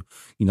and you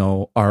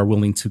are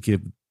willing to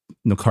give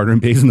Carter and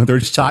Bays another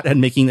shot at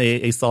making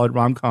a solid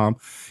rom-com,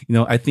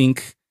 I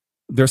think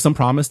there's some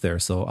promise there.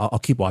 So I'll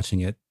keep watching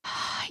it.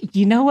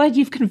 You know what?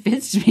 You've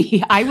convinced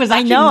me. I was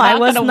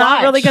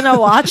not really going to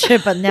watch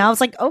it, but now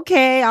it's like,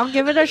 okay, I'll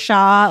give it a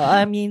shot.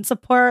 I mean,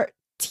 support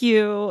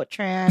you,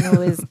 Tran,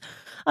 who is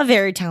a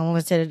very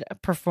talented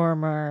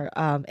performer.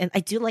 And I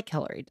do like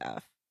Hilary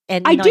Duff.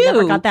 And I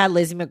never got that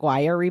Lizzie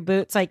McGuire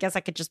reboot, so I guess I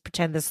could just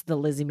pretend this is the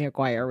Lizzie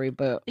McGuire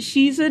reboot.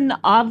 She's an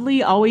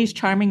oddly always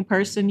charming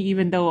person,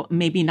 even though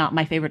maybe not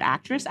my favorite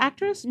actress.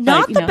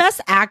 Not the best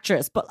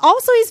actress, but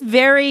also he's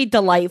very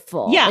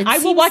delightful. Yeah, I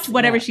will watch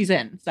whatever she's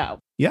in.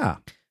 So yeah,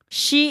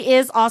 she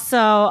is also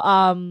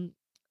not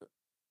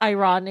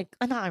ironic,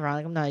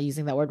 I'm not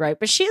using that word right,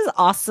 but she is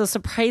also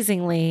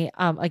surprisingly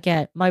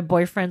again my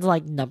boyfriend's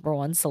like number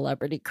one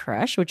celebrity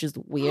crush, which is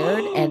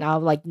weird. And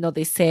I'm like, no,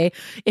 they say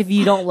if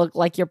you don't look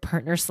like your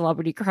partner's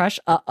celebrity crush,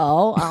 I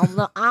don't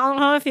know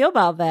how I feel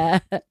about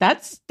that.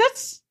 That's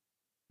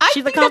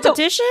she the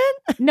competition.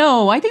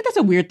 No, I think that's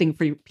a weird thing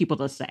for people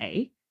to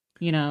say.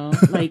 you know,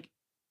 like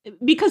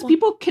because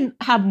people can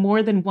have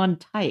more than one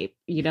type,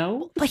 you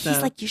know. But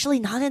he's like usually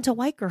not into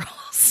white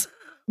girls.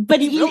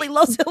 But he really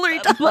loves Hilary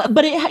Duff.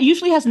 But it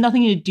usually has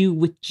nothing to do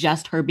with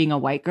just her being a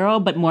white girl,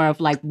 but more of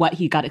like what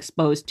he got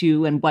exposed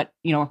to and what,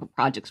 you know, her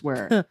projects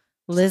were.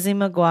 Lizzie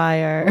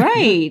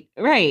McGuire.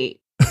 Right.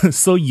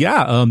 So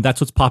yeah,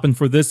 that's what's popping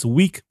for this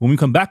week. When we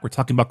come back, we're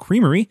talking about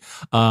Creamery,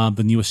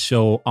 the newest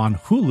show on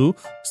Hulu,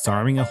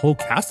 starring a whole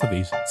cast of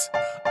Asians.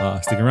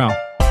 Stick around.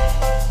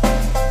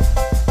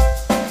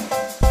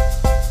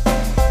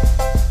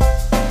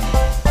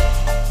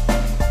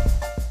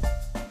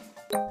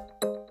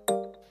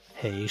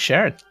 Hey,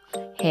 Sharon.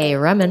 Hey,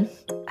 Raman.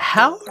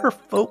 How are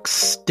folks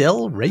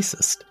still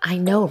racist? I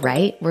know,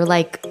 right? We're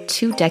like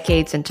 2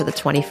 decades into the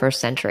 21st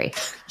century.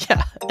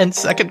 Yeah, and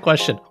second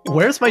question,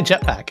 where's my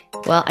jetpack?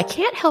 Well, I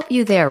can't help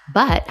you there,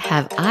 but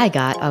have I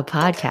got a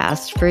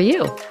podcast for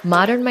you.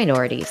 Modern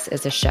Minorities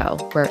is a show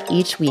where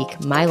each week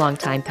my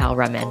longtime pal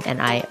Raman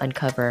and I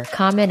uncover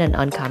common and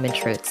uncommon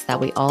truths that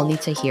we all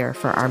need to hear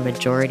for our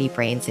majority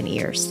brains and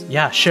ears.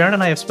 Yeah, Sharon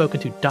and I have spoken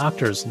to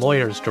doctors,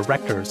 lawyers,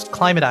 directors,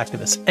 climate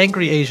activists,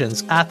 angry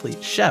Asians,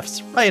 athletes,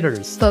 chefs,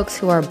 writers. Folks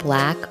who are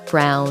Black,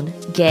 brown,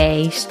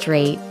 gay,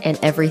 straight, and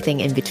everything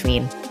in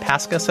between.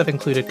 Past guests have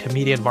included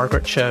comedian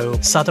Margaret Cho,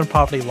 Southern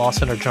Poverty Law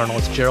Center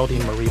journalist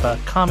Geraldine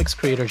Mariba, comics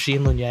creator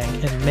Jean Lun Yang,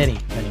 and many,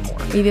 many more.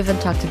 We've even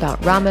talked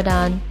about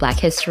Ramadan, Black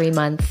History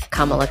Month,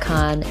 Kamala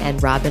Khan,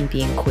 and Robin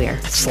being queer.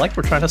 It's like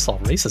we're trying to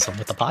solve racism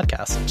with the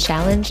podcast.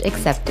 Challenge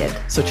accepted.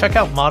 So check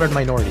out Modern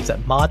Minorities at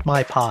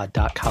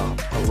modmypod.com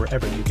or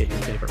wherever you get your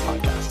favorite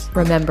podcasts.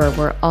 Remember,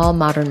 we're all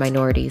modern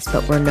minorities,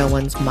 but we're no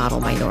one's model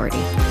minority.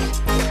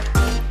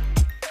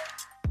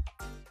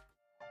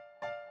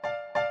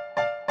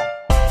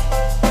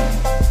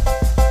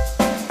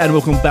 And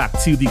welcome back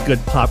to the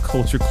Good Pop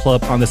Culture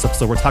Club. On this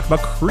episode, we're talking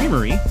about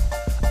Creamery,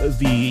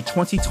 the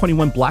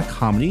 2021 black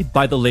comedy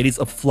by the ladies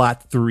of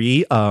Flat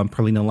 3,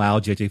 Perlina Lau,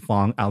 JJ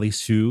Fong, Ali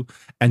Shu,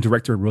 and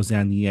director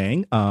Roseanne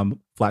Yang.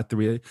 Flat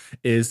 3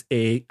 is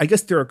I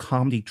guess they're a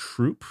comedy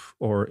troupe,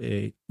 or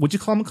would you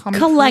call them a comedy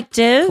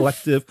collective?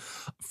 Collective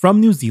from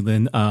New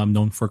Zealand,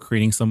 known for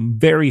creating some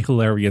very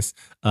hilarious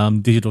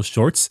digital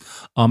shorts.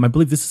 I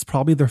believe this is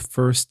probably their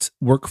first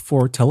work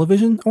for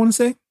television, I want to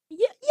say.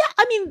 Yeah,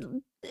 I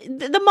mean,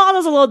 the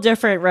model's a little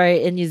different,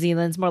 right? In New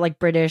Zealand, it's more like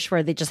British,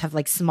 where they just have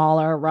like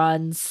smaller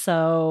runs.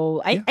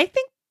 So I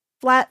think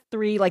Flat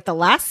 3, like the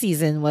last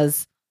season,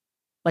 was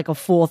like a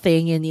full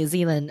thing in New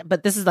Zealand,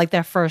 but this is like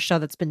their first show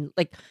that's been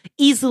like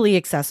easily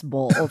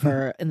accessible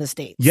over in the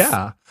States.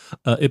 Yeah.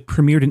 It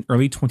premiered in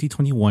early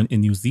 2021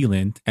 in New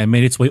Zealand and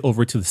made its way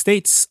over to the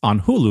States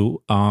on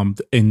Hulu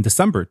in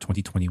December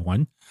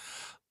 2021.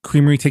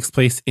 Creamery takes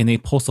place in a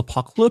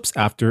post-apocalypse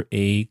after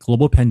a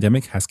global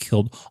pandemic has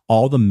killed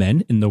all the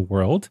men in the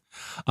world.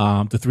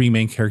 The three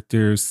main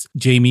characters,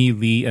 Jamie,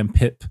 Lee, and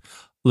Pip,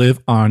 live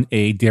on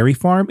a dairy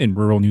farm in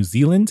rural New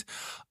Zealand,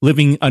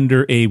 living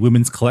under a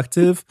women's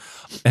collective.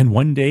 And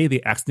one day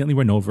they accidentally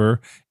run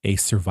over a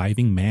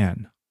surviving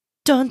man.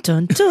 Dun,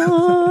 dun, dun.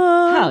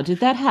 How did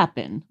that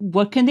happen?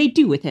 What can they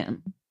do with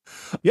him?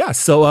 Yeah,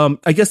 so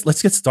I guess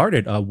let's get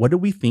started. What do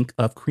we think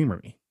of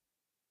Creamery?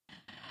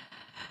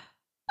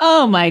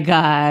 Oh my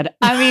God.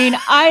 I mean,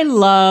 I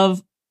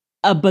love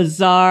a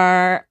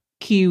bizarre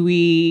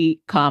Kiwi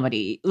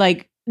comedy.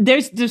 Like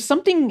there's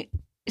something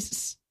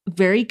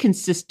very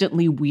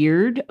consistently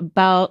weird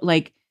about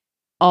like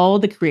all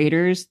the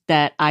creators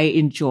that I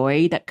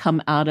enjoy that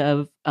come out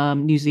of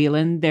New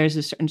Zealand. There's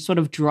a certain sort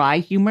of dry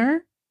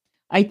humor,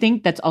 I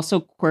think, that's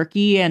also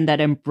quirky and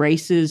that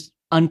embraces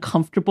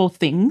uncomfortable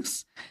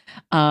things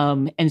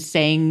and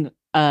saying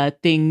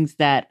things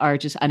that are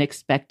just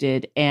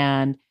unexpected.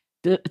 And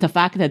the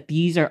fact that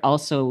these are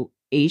also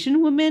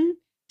Asian women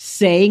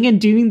saying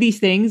and doing these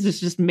things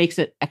just makes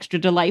it extra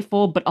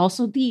delightful. But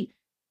also the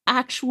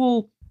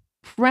actual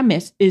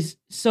premise is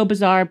so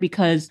bizarre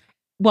because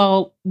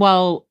while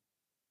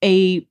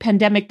a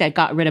pandemic that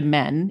got rid of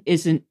men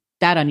isn't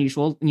that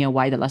unusual, you know,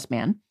 why the less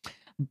man?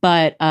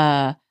 But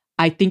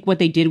I think what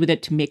they did with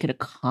it to make it a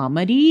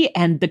comedy,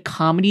 and the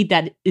comedy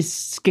that is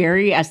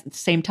scary at the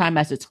same time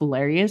as it's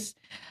hilarious,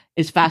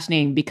 is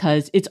fascinating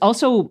because it's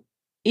also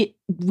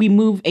we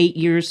move 8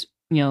 years,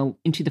 you know,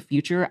 into the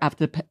future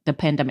after the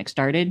pandemic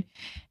started,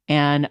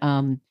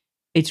 and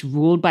it's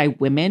ruled by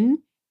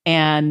women,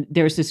 and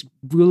there's this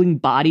ruling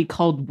body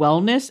called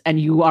Wellness, and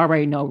you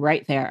already know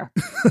right there,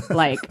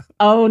 like,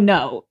 oh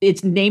no,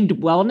 it's named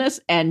Wellness,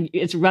 and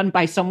it's run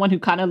by someone who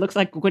kind of looks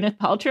like Gwyneth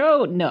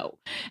Paltrow. No,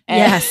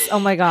 Yes. Oh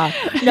my God.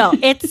 No,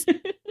 it's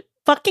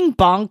fucking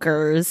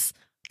bonkers.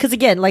 Because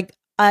again, like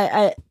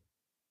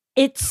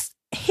it's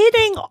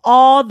hitting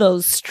all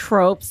those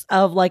tropes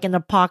of like an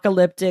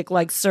apocalyptic,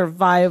 like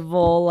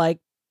survival, like,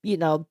 you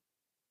know,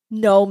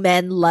 no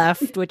men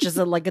left, which is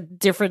like a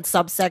different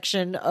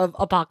subsection of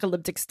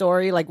apocalyptic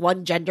story. Like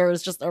one gender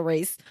is just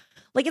erased.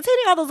 Like it's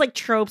hitting all those like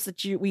tropes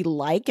that we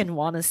like and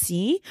want to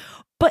see,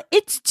 but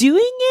it's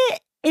doing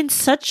it in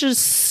such a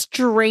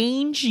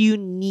strange,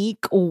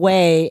 unique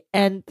way.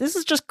 And this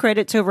is just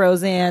credit to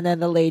Roseanne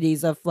and the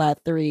ladies of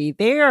Flat 3.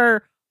 They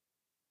are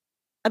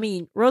I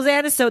mean,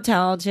 Roseanne is so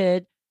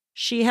talented.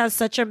 She has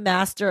such a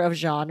master of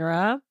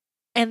genre.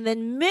 And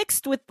then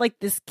mixed with like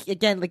this,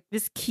 again, like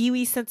this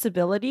Kiwi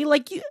sensibility,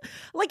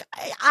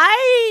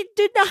 I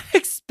did not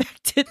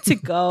expect it to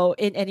go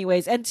in any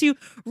ways, and to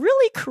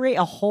really create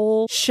a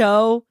whole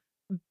show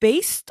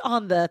based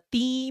on the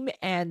theme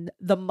and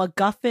the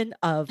MacGuffin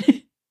of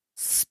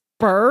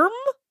sperm,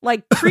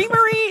 like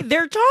Creamery.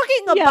 They're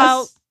talking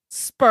about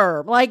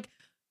sperm, like.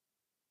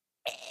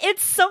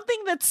 It's something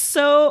that's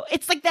so,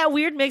 it's like that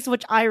weird mix,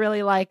 which I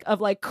really like,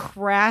 of like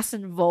crass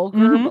and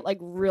vulgar, but like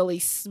really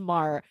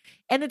smart.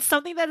 And it's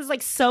something that is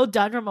like so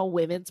done from a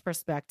women's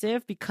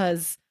perspective,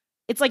 because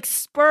it's like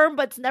sperm,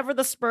 but it's never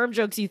the sperm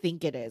jokes you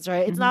think it is,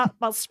 right? It's not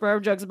about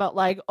sperm jokes about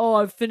like, oh,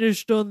 I've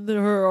finished on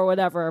her or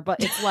whatever,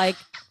 but it's like,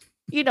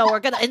 we're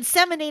going to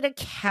inseminate a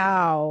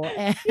cow.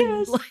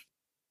 And like,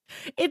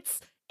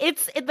 it's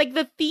like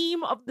the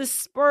theme of the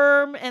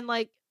sperm and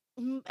like,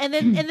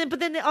 but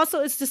then it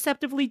also is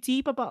deceptively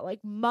deep about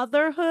like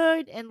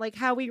motherhood and like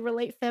how we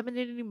relate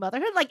femininity to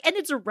motherhood, like, and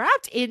it's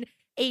wrapped in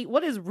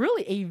what is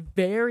really a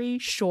very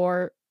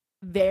short,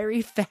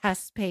 very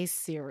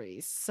fast-paced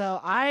series. So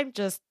I'm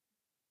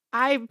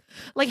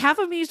like, half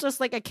of me is just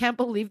like, I can't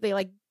believe they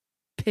like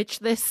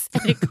pitched this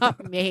and it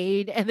got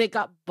made and it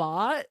got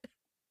bought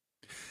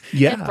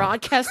and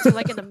broadcast to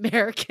like an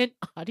American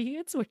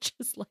audience, which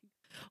is like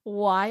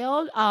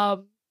wild.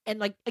 And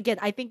like, again,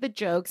 I think the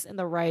jokes and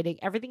the writing,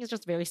 everything is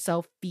just very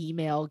so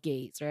female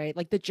gaze, right?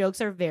 Like the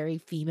jokes are very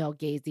female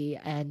gazy,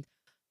 and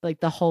like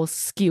the whole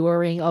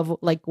skewering of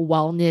like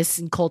wellness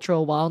and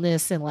cultural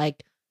wellness and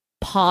like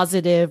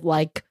positive,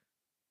 like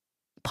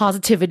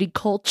positivity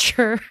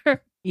culture.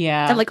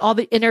 Yeah. And like all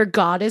the inner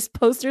goddess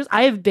posters.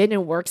 I have been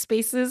in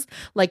workspaces,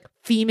 like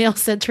female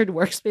centered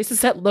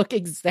workspaces that look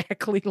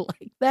exactly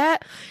like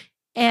that.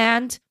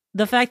 And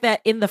the fact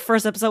that in the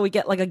first episode we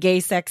get like a gay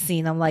sex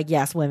scene, I'm like,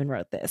 yes, women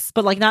wrote this,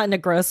 but like not in a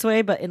gross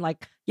way, but in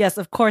like, yes,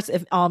 of course,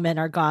 if all men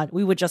are gone,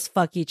 we would just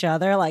fuck each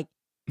other. Like,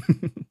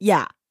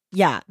 yeah,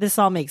 this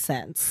all makes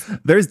sense.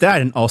 There's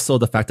that, and also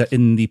the fact that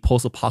in the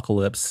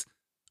post-apocalypse,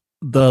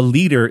 the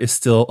leader is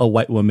still a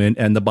white woman,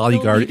 and the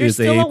bodyguard is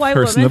a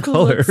person of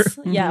color.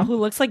 Who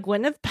looks like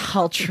Gwyneth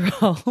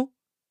Paltrow.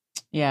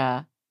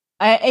 Yeah,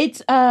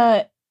 it's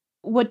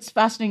what's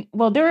fascinating.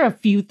 Well, there are a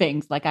few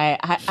things like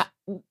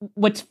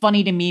what's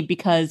funny to me,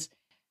 because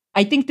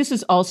I think this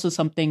is also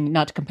something,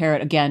 not to compare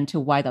it again to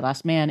Y: The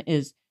Last Man,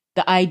 is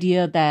the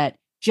idea that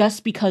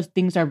just because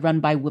things are run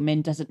by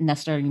women doesn't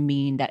necessarily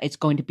mean that it's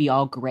going to be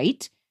all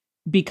great,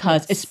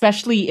 because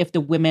especially if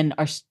the women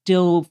are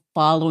still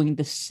following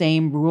the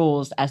same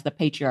rules as the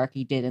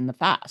patriarchy did in the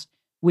past,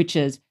 which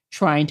is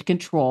trying to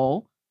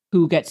control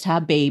who gets to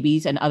have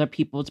babies and other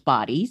people's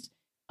bodies,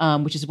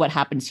 which is what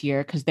happens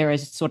here, because there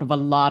is sort of a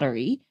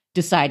lottery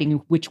deciding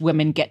which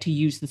women get to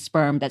use the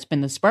sperm that's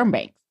been the sperm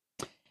bank.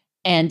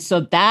 And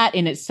so that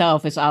in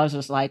itself is, I was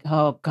just like,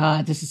 oh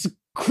God, this is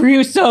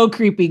so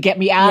creepy. Get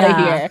me out of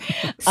here.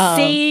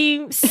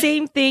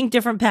 Same thing,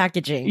 different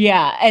packaging.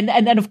 Yeah. And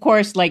then of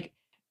course, like,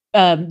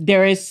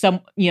 there is some,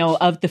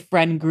 of the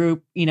friend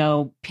group,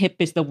 Pip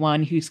is the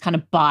one who's kind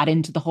of bought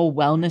into the whole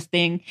wellness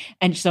thing.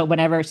 And so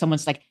whenever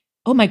someone's like,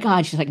 oh my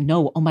God, she's like,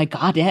 no, oh my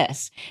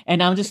goddess.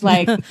 And I'm just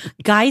like,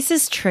 guys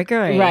is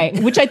triggering. Right.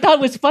 Which I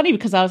thought was funny,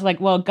 because I was like,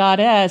 well,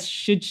 goddess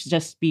should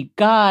just be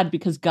God,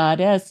 because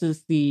goddess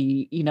is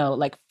the,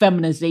 like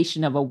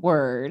feminization of a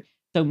word.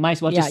 So might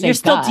as well just say you're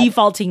still God.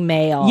 defaulting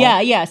male.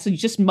 Yeah. So you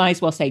just might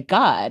as well say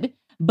God.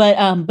 But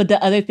the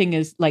other thing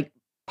is, like,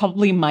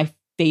 probably my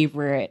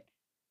favorite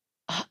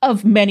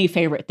of many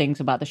favorite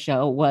things about the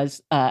show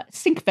was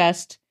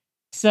Syncfest.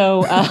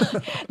 So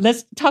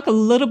let's talk a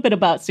little bit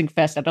about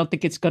Syncfest. I don't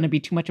think it's going to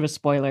be too much of a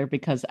spoiler,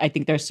 because I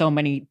think there's so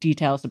many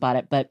details about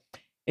it, but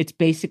it's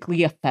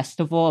basically a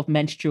festival of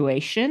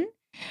menstruation.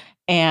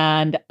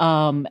 And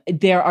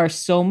there are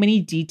so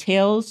many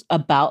details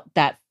about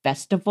that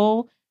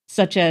festival,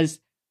 such as,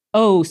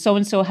 oh,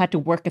 so-and-so had to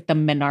work at the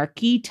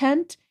Menarche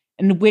tent,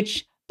 in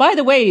which, by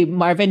the way,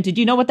 Marvin, did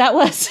you know what that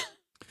was?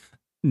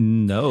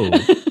 No.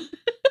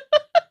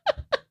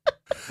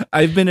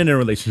 I've been in a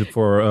relationship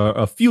for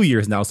a few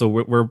years now, so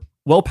we're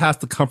well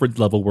past the comfort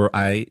level where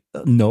I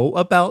know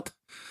about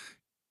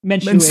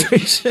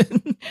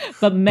menstruation.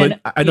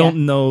 But I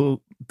don't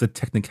know the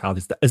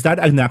technicalities. Is that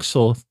an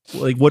actual,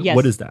 like, what? Yes.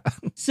 What is that?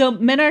 So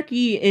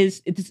menarche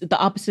is the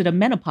opposite of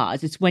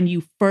menopause. It's when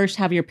you first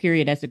have your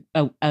period as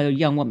a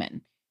young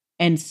woman.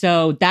 And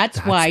so that's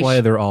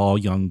why they're all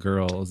young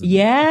girls.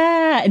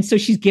 Yeah. And so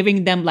she's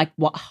giving them like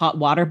hot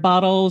water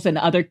bottles and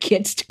other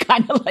kits to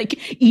kind of like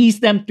ease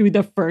them through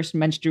the first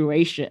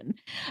menstruation.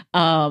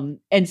 And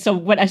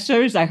so as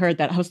soon as I heard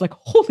that, I was like,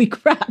 holy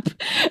crap.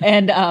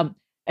 And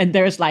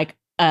there's like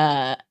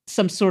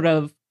some sort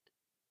of,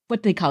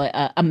 what do they call it?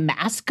 A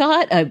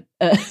mascot,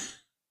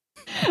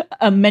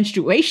 a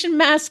menstruation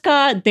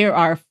mascot. There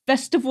are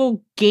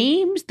festival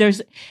games.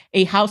 There's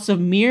a House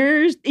of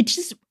Mirrors. It's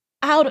just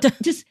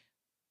just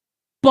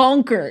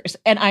bonkers.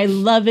 And I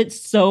love it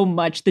so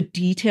much, the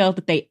detail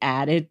that they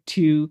added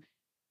to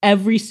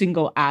every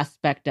single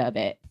aspect of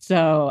it.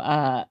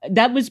 So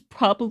that was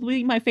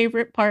probably my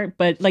favorite part,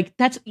 but like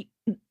that's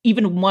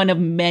even one of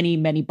many,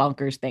 many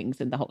bonkers things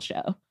in the whole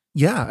show.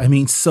 Yeah, I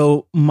mean,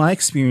 so my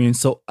experience,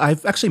 so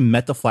I've actually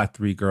met the Flat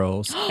 3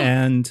 girls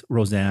and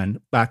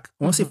Roseanne back,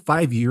 I want to say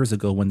 5 years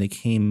ago when they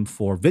came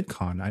for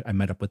VidCon. I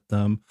met up with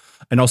them.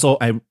 And also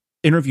I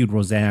interviewed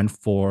Roseanne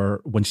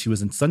for when she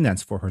was in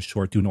Sundance for her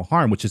short Do No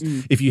Harm, which is,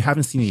 if you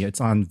haven't seen it yet, it's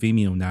on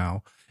Vimeo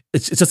now.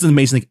 It's just an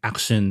amazing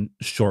action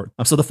short.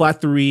 So the Flat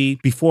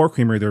 3, before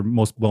Creamery, they're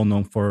most well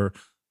known for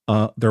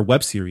their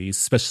web series,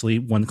 especially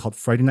one called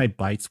Friday Night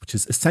Bites, which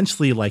is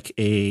essentially like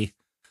I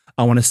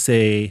want to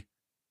say,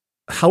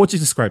 how would you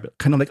describe it?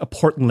 Kind of like a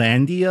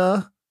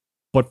Portlandia,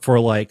 but for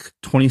like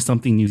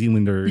 20-something New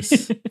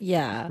Zealanders.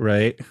 Yeah.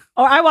 Right?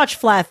 Or I watched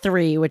Flat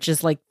 3, which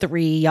is like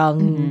 3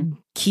 young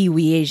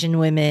Kiwi Asian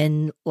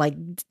women like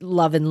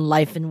loving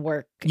life and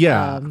work.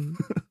 Yeah.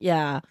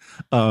 Yeah.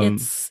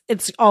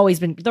 It's always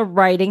been, the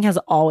writing has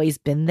always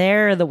been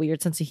there. The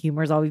weird sense of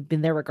humor has always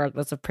been there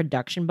regardless of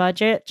production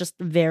budget. Just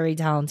a very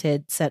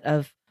talented set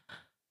of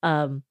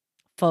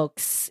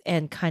folks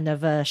and kind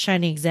of a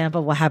shining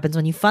example of what happens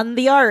when you fund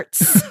the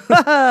arts.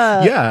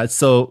 Yeah.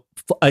 So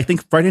I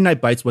think Friday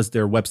Night Bites was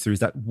their web series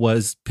that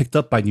was picked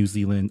up by New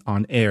Zealand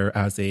on air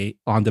as a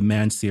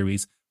on-demand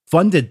series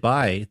funded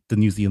by the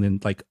New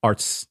Zealand like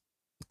Arts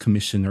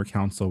Commission or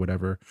Council or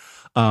whatever,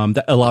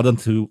 that allowed them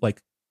to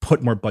like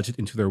put more budget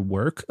into their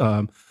work.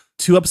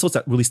 2 episodes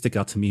that really stick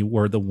out to me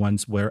were the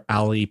ones where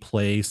Ali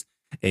plays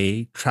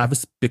a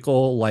Travis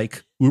Bickle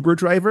like Uber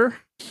driver.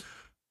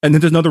 And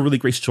then there's another really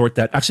great short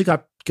that actually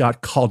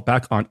got called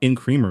back on in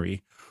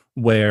Creamery,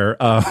 where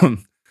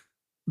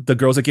the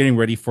girls are getting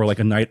ready for like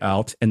a night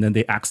out, and then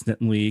they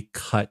accidentally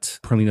cut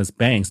Perlina's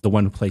bangs, the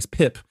one who plays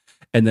Pip,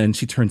 and then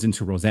she turns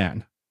into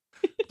Roseanne.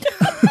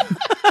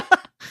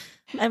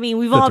 I mean,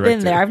 we've all been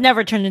there. I've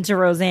never turned into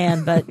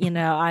Roseanne, but you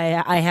know,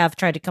 I have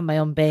tried to cut my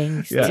own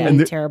bangs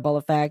to terrible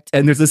effect.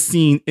 And there's a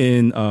scene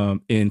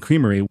in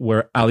Creamery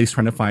where Ali's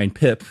trying to find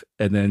Pip,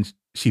 and then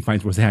she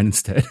finds Roseanne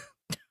instead.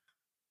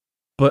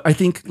 But I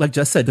think, like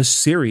Jess said, the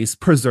series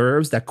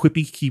preserves that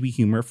quippy Kiwi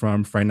humor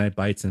from Friday Night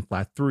Bites and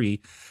Flat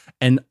 3,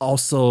 and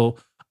also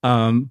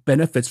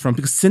benefits from,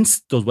 because since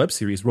those web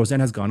series, Roseanne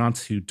has gone on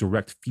to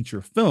direct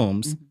feature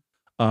films,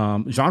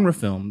 genre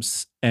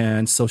films,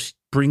 and so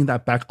bringing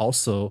that back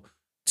also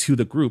to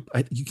the group,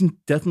 you can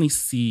definitely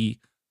see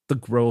the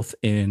growth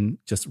in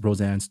just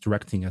Roseanne's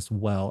directing as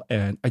well.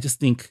 And I just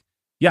think,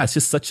 yeah, it's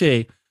just such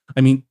a,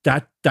 I mean,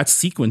 that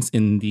sequence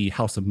in the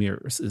House of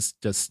Mirrors is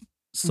just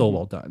so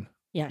well done.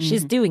 Yeah,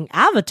 she's doing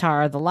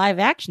Avatar, the live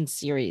action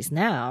series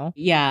now.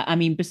 Yeah, I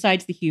mean,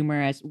 besides the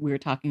humor, as we were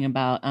talking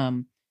about,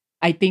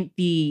 I think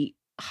the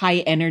high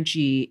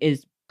energy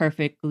is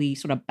perfectly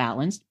sort of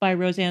balanced by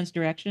Roseanne's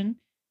direction.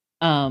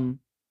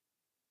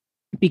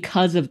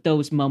 Because of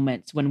those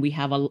moments when we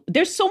have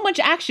there's so much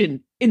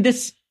action in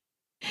these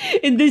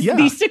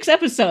 6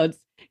 episodes.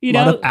 You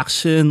know, a lot of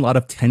action, a lot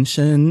of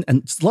tension,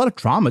 and it's a lot of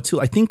drama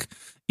too. I think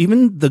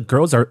even the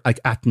girls are like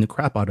acting the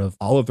crap out of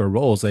all of their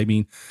roles. I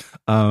mean,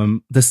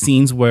 the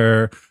scenes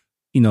where,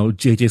 you know,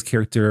 JJ's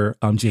character,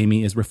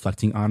 Jamie, is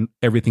reflecting on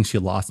everything she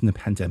lost in the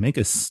pandemic,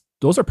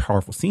 those are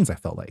powerful scenes, I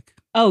felt like.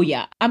 Oh,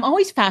 yeah. I'm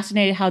always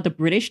fascinated how the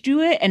British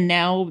do it and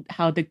now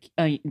how the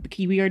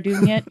Kiwi are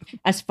doing it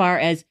as far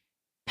as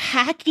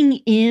packing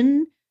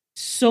in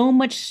so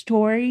much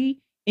story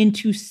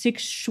into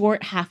 6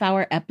 short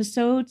half-hour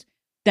episodes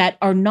that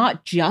are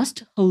not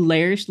just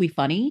hilariously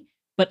funny,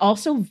 but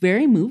also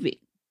very moving.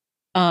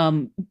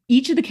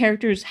 Each of the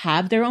characters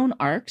have their own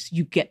arcs.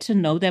 You get to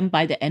know them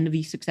by the end of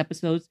these 6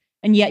 episodes,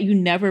 and yet you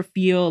never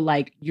feel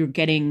like you're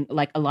getting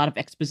like a lot of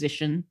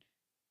exposition.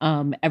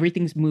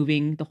 Everything's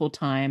moving the whole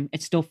time.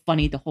 It's still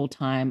funny the whole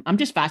time. I'm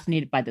just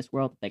fascinated by this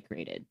world that they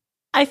created.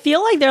 I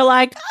feel like they're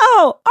like,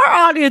 oh,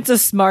 our audience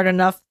is smart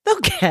enough. They'll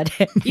get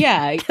it.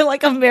 Yeah.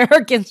 Like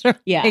Americans are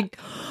like,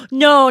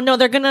 no,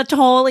 they're going to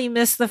totally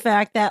miss the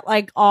fact that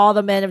like all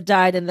the men have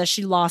died and that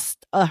she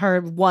lost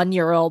her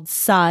 1-year-old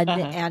son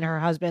and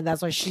her husband.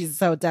 That's why she's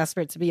so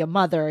desperate to be a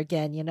mother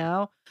again, you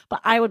know?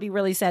 But I would be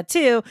really sad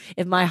too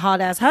if my hot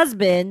ass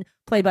husband,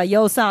 played by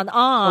Yosan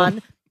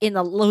Ahn, who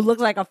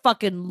looks like a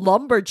fucking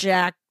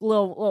lumberjack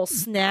little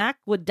snack,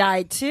 would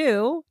die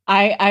too.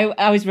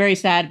 I was very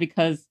sad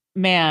because,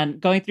 man,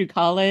 going through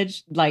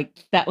college,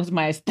 like that was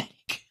my aesthetic.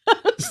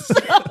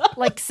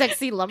 Like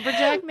sexy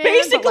lumberjack man,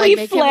 basically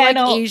but, like,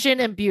 flannel, him, like, Asian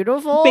and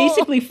beautiful,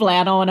 basically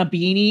flannel and a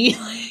beanie.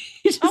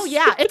 Oh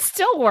yeah, it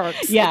still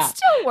works. Yeah, it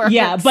still works.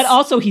 Yeah, but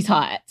also he's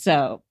hot,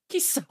 so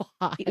he's so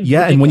hot.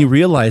 Yeah, and when you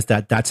realize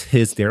that that's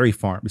his dairy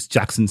farm, it's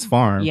Jackson's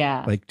farm.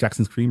 Yeah, like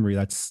Jackson's Creamery.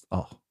 That's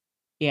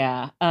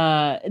yeah.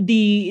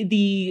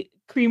 The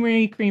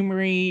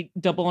creamery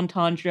double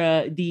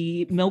entendre,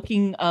 the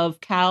milking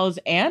of cows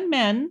and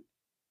men,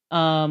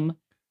 and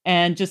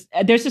just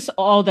there's just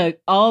all of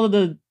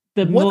the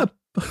what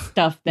a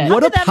stuff that How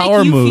What did a that power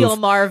make you move. feel,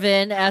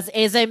 Marvin, as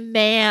a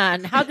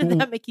man? How did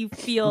that make you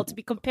feel to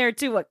be compared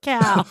to a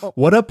cow?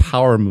 What a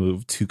power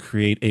move to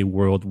create a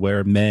world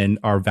where men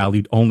are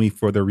valued only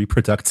for their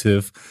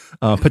reproductive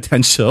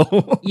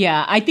potential.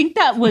 Yeah, I think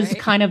that was Right.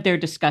 kind of their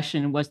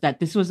discussion, was that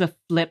this was a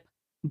flip,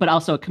 but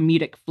also a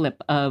comedic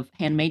flip of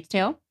Handmaid's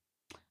Tale.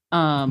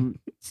 Yeah,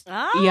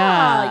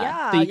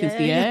 so you can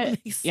see it.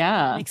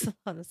 Yeah. Makes a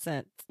lot of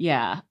sense.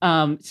 Yeah.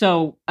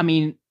 So I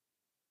mean,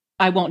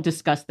 I won't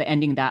discuss the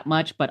ending that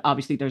much, but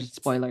obviously there's a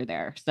spoiler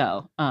there.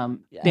 So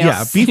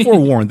Yeah, be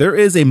forewarned. There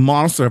is a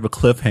monster of a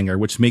cliffhanger,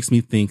 which makes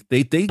me think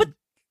they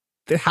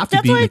have to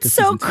That's be. why like a it's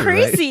so season 2, right?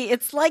 crazy.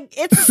 It's like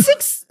it's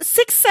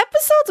six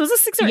episodes. Was it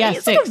 6 or Yeah, 8?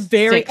 It's like a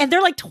six. and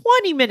they're like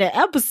 20-minute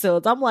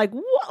episodes. I'm like,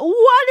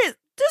 what is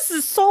this?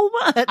 Is so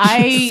much.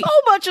 So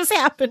much is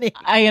happening.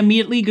 I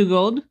immediately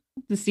Googled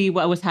to see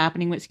what was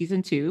happening with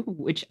season 2,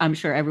 which I'm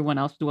sure everyone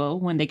else will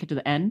when they get to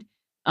the end.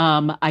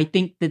 I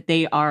think that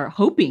they are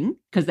hoping,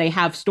 because they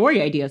have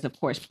story ideas, of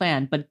course,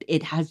 planned, but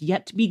it has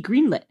yet to be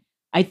greenlit.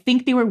 I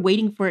think they were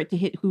waiting for it to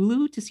hit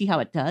Hulu to see how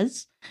it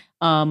does.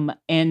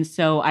 And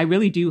so I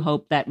really do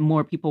hope that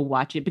more people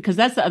watch it, because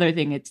that's the other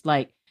thing. It's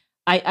like,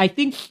 I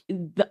think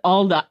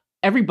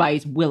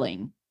everybody's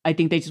willing. I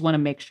think they just want to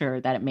make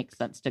sure that it makes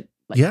sense to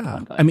keep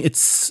on going. I mean,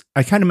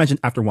 I can't imagine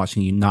after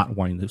watching you not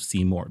wanting to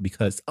see more,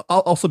 because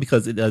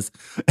it does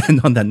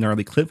end on that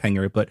gnarly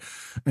cliffhanger. But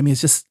I mean,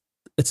 it's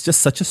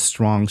just such a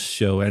strong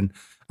show. And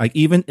like,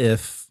 even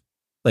if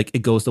like it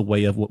goes the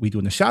way of What We Do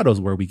in the Shadows,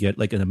 where we get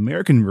like an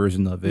American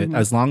version of it,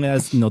 as long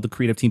as the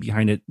creative team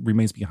behind it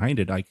remains behind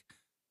it, like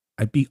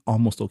I'd be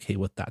almost okay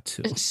with that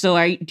too.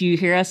 So do you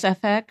hear us,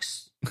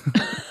 FX?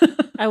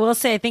 I will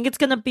say, I think it's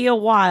going to be a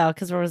while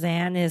because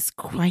Roseanne is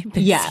quite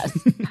busy. Yes.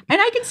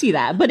 And I can see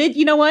that. But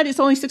you know what? It's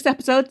only 6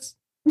 episodes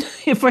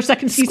for a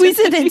second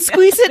season.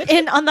 Squeeze it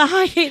in on the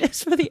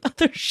hiatus for the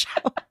other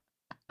show.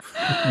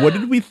 What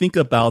did we think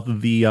about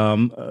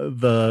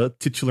the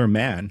titular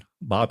man,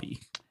 Bobby?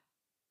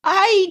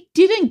 I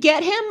didn't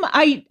get him.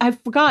 I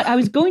forgot. I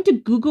was going to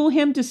Google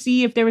him to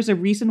see if there was a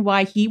reason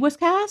why he was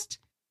cast.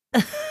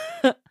 I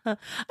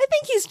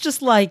think he's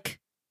just like,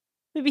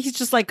 maybe he's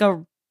just like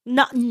a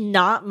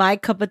not my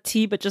cup of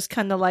tea, but just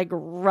kind of like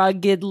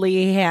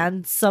ruggedly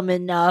handsome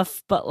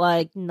enough, but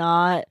like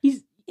not.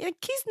 He's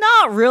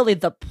not really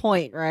the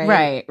point,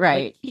 right? Right.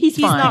 Like, he's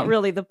not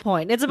really the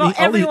point. It's about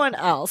everyone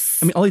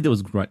else. I mean, all he did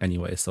was grunt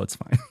anyway, so it's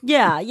fine.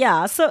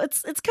 Yeah. So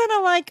it's kind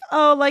of like,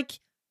 oh, like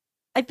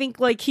I think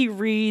like he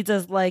reads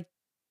as like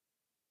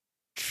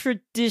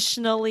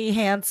traditionally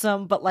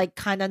handsome, but like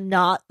kind of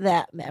not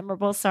that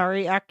memorable.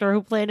 Sorry, actor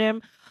who played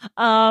him.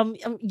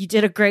 You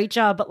did a great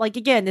job, but like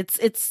again,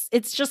 it's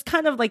just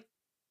kind of like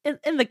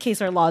in the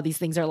case where a lot of these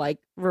things are like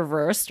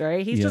reversed,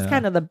 right? He's just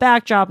kind of the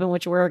backdrop in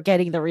which we're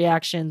getting the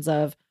reactions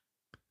of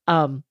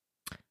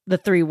the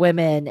 3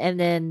 women, and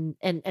then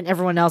and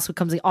everyone else who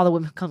comes, all the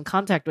women who come in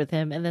contact with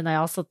him. And then I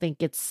also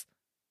think it's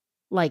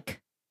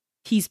like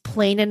he's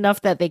plain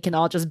enough that they can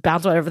all just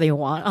bounce whatever they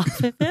want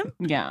off of him.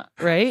 Yeah.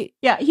 Right?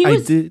 Yeah,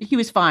 he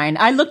was fine.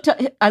 I looked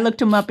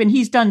him up, and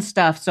he's done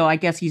stuff, so I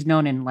guess he's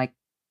known in like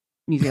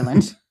New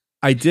Zealand.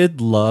 I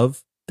did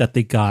love that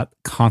they got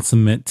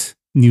consummate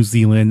New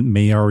Zealand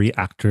Maori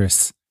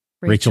actress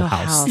Rachel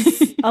House.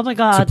 Oh my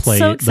god, play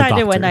so the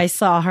excited when doctor. I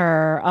saw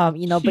her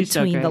She's so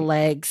between the great.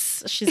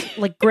 legs. She's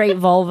like great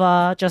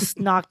vulva, just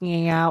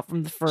knocking it out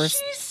from the first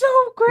She's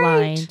so great.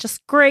 line.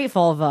 Just great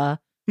vulva.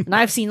 And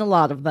I've seen a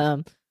lot of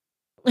them.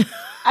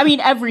 I mean,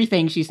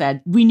 everything she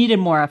said. We needed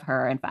more of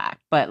her, in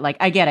fact. But like,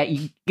 I get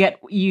it.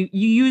 You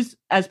use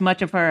as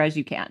much of her as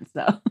you can.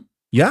 So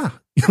Yeah,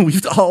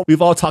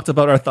 we've all talked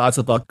about our thoughts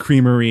about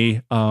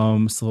Creamery.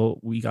 So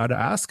we got to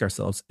ask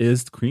ourselves: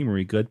 is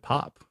Creamery good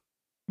pop?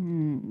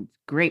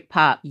 Great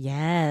pop.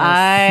 Yes.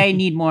 I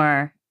need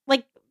more.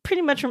 Like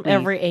pretty much from Please.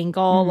 every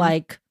angle,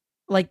 Mhm.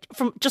 like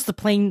from just the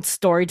plain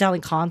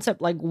storytelling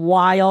concept, like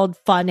wild,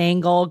 fun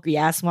angle.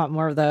 Yes, want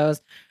more of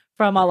those.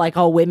 From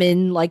a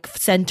women like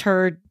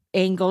centered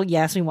angle.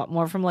 Yes, we want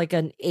more from like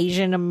an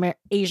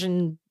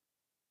Asian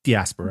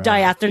Diaspora.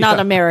 they're not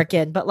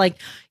American, but like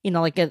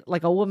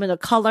like a woman of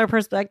color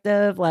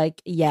perspective.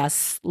 Like,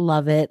 yes,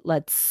 love it.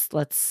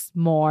 Let's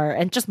more,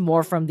 and just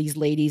more from these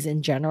ladies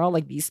in general,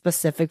 like these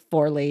specific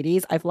 4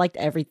 ladies. I've liked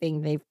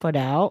everything they've put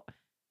out,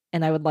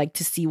 and I would like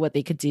to see what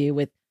they could do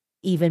with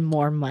even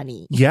more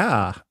money.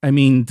 Yeah, I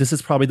mean, this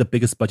is probably the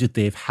biggest budget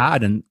they've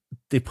had, and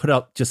they put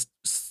out just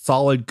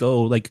solid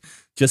go. Like,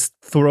 just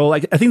throw.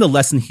 Like, I think the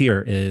lesson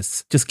here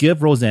is just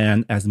give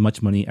Roseanne as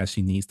much money as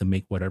she needs to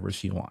make whatever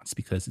she wants,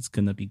 because it's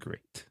gonna be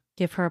great.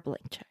 Give her a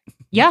blank check.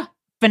 Yeah,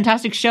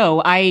 fantastic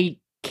show. I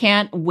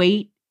can't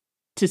wait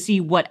to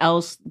see what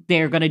else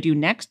they're going to do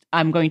next.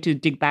 I'm going to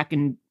dig back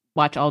and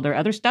watch all their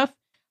other stuff.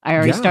 I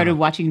already started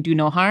watching Do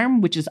No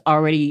Harm, which is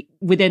already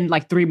within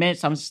like 3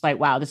 minutes. I'm just like,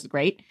 wow, this is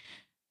great.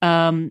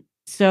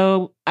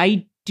 So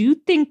I do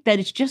think that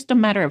it's just a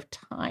matter of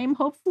time,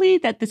 hopefully,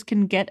 that this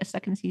can get a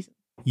second season.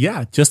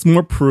 Yeah, just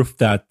more proof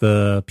that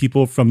the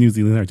people from New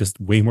Zealand are just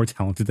way more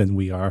talented than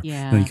we are.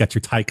 Yeah. And you got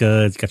your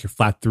Taikas, you got your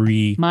Flat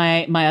 3.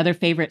 My other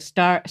favorite,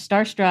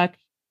 Starstruck,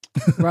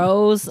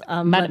 Rose,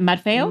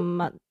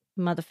 Matfeo?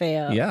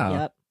 Matafeo. Yeah.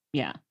 Yep.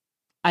 Yeah.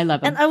 I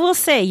love him. And I will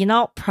say, you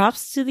know,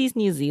 props to these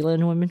New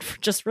Zealand women for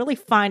just really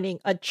finding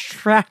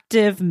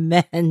attractive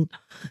men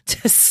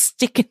to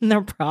stick in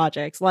their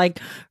projects. Like,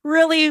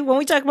 really, when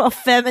we talk about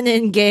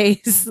feminine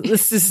gaze,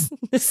 this is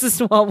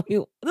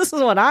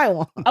what I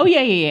want. Oh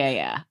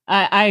yeah.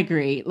 I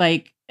agree.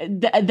 Like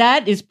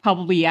that is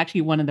probably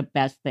actually one of the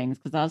best things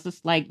because I was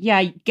just like,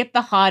 yeah, get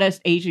the hottest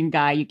Asian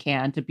guy you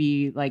can to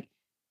be like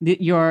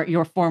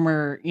your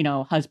former,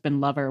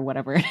 husband, lover,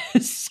 whatever it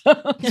is. So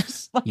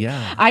just like,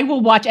 Yeah. I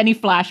will watch any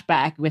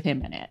flashback with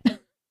him in it.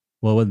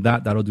 Well, with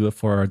that'll do it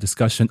for our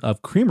discussion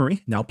of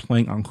Creamery, now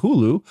playing on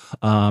Hulu.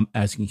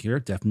 As you can hear,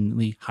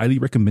 definitely highly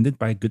recommended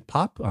by Good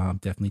Pop.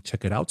 Definitely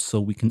check it out so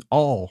we can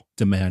all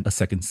demand a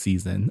second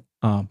season.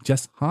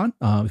 Jess, Han,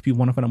 if you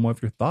want to find out more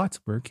of your thoughts,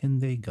 where can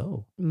they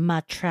go?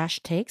 My trash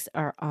takes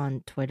are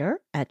on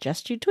Twitter at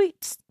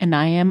JustYouTweets. And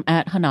I am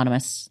at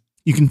Anonymous.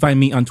 You can find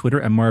me on Twitter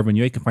at Marvin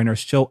Yue. You can find our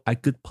show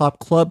at Good Pop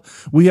Club.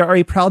 We are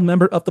a proud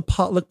member of the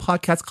Potluck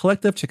Podcast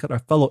Collective. Check out our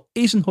fellow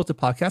Asian hosted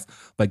podcast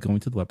by going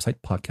to the website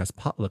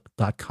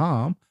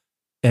podcastpotluck.com.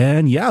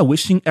 And yeah,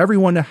 wishing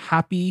everyone a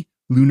happy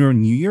Lunar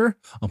New Year.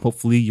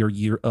 Hopefully your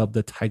year of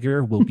the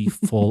tiger will be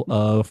full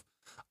of,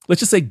 let's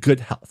just say,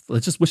 good health.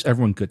 Let's just wish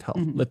everyone good health.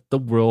 Mm-hmm. Let the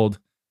world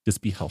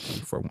just be healthy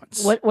for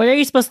once. What are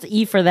you supposed to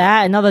eat for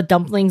that? I know the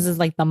dumplings is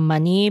like the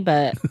money,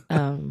 but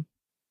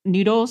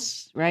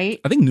Noodles, right?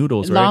 I think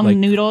noodles, right? Long Like,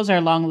 noodles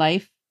are long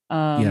life.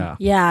 yeah.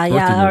 yeah,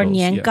 or noodles,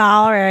 nian yeah.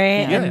 gao,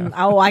 right? Yeah. And,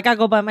 I gotta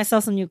go buy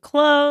myself some new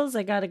clothes.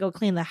 I gotta go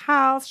clean the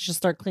house. Should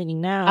start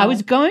cleaning now. I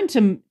was going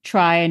to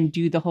try and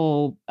do the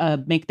whole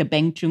make the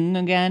beng chung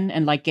again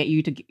and like get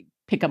you to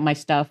pick up my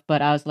stuff,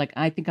 but I was like,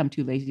 I think I'm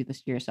too lazy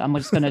this year, so I'm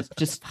just gonna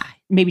just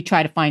maybe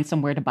try to find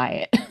somewhere to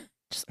buy it.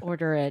 just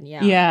order it.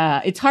 Yeah.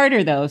 Yeah, it's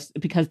harder though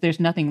because there's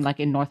nothing like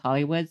in North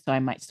Hollywood, so I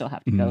might still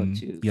have to go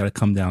to. You got to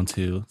come down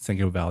to San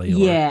Gabriel Valley or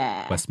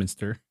Yeah.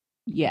 Westminster.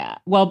 Yeah,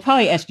 well,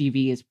 probably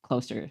SGV is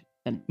closer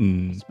than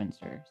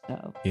Westminster,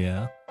 so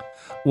Yeah.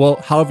 Well,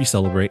 however you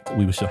celebrate,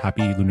 we wish you a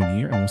happy Lunar New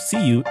Year, and we'll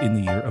see you in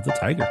the year of the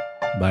tiger.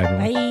 Bye,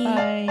 everyone.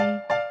 Bye.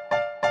 bye.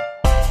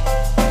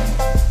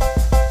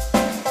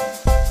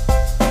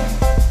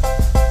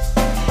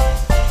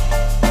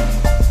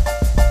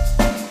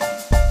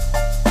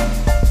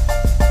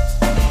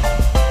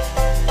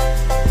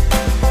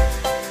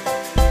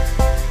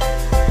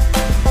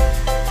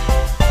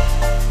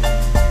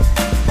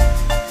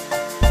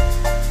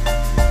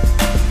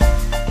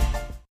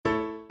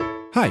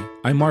 Hi,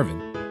 I'm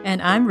Marvin,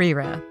 And I'm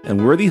Rira.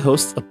 and we're the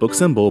hosts of Books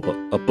and Boba,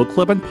 a book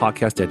club and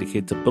podcast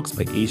dedicated to books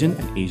by Asian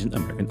and Asian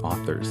American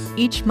authors.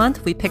 Each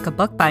month, we pick a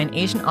book by an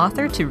Asian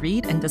author to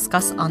read and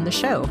discuss on the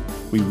show.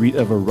 We read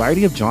a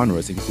variety of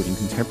genres, including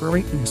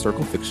contemporary and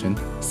historical fiction,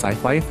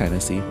 sci-fi and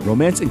fantasy,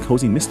 romance and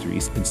cozy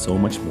mysteries, and so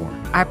much more.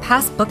 Our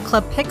past book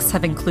club picks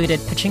have included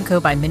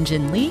Pachinko by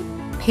Minjin Lee,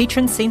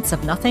 Patron Saints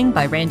of Nothing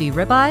by Randy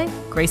Ribeye,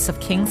 Grace of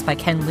Kings by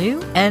Ken Liu,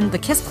 and The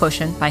Kiss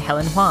Quotient by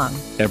Helen Huang.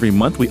 Every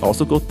month, we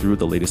also go through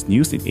the latest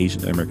news in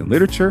Asian American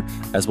literature,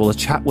 as well as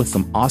chat with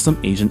some awesome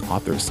Asian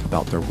authors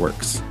about their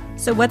works.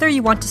 So whether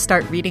you want to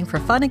start reading for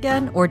fun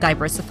again or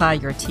diversify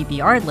your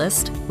TBR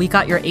list, we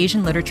got your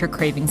Asian literature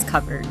cravings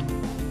covered.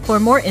 For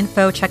more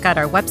info, check out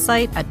our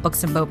website at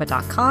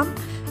booksandboba.com,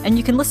 and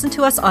you can listen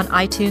to us on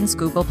iTunes,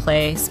 Google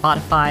Play,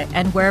 Spotify,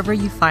 and wherever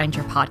you find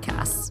your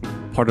podcasts.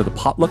 Part of the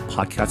Potluck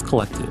Podcast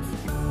Collective.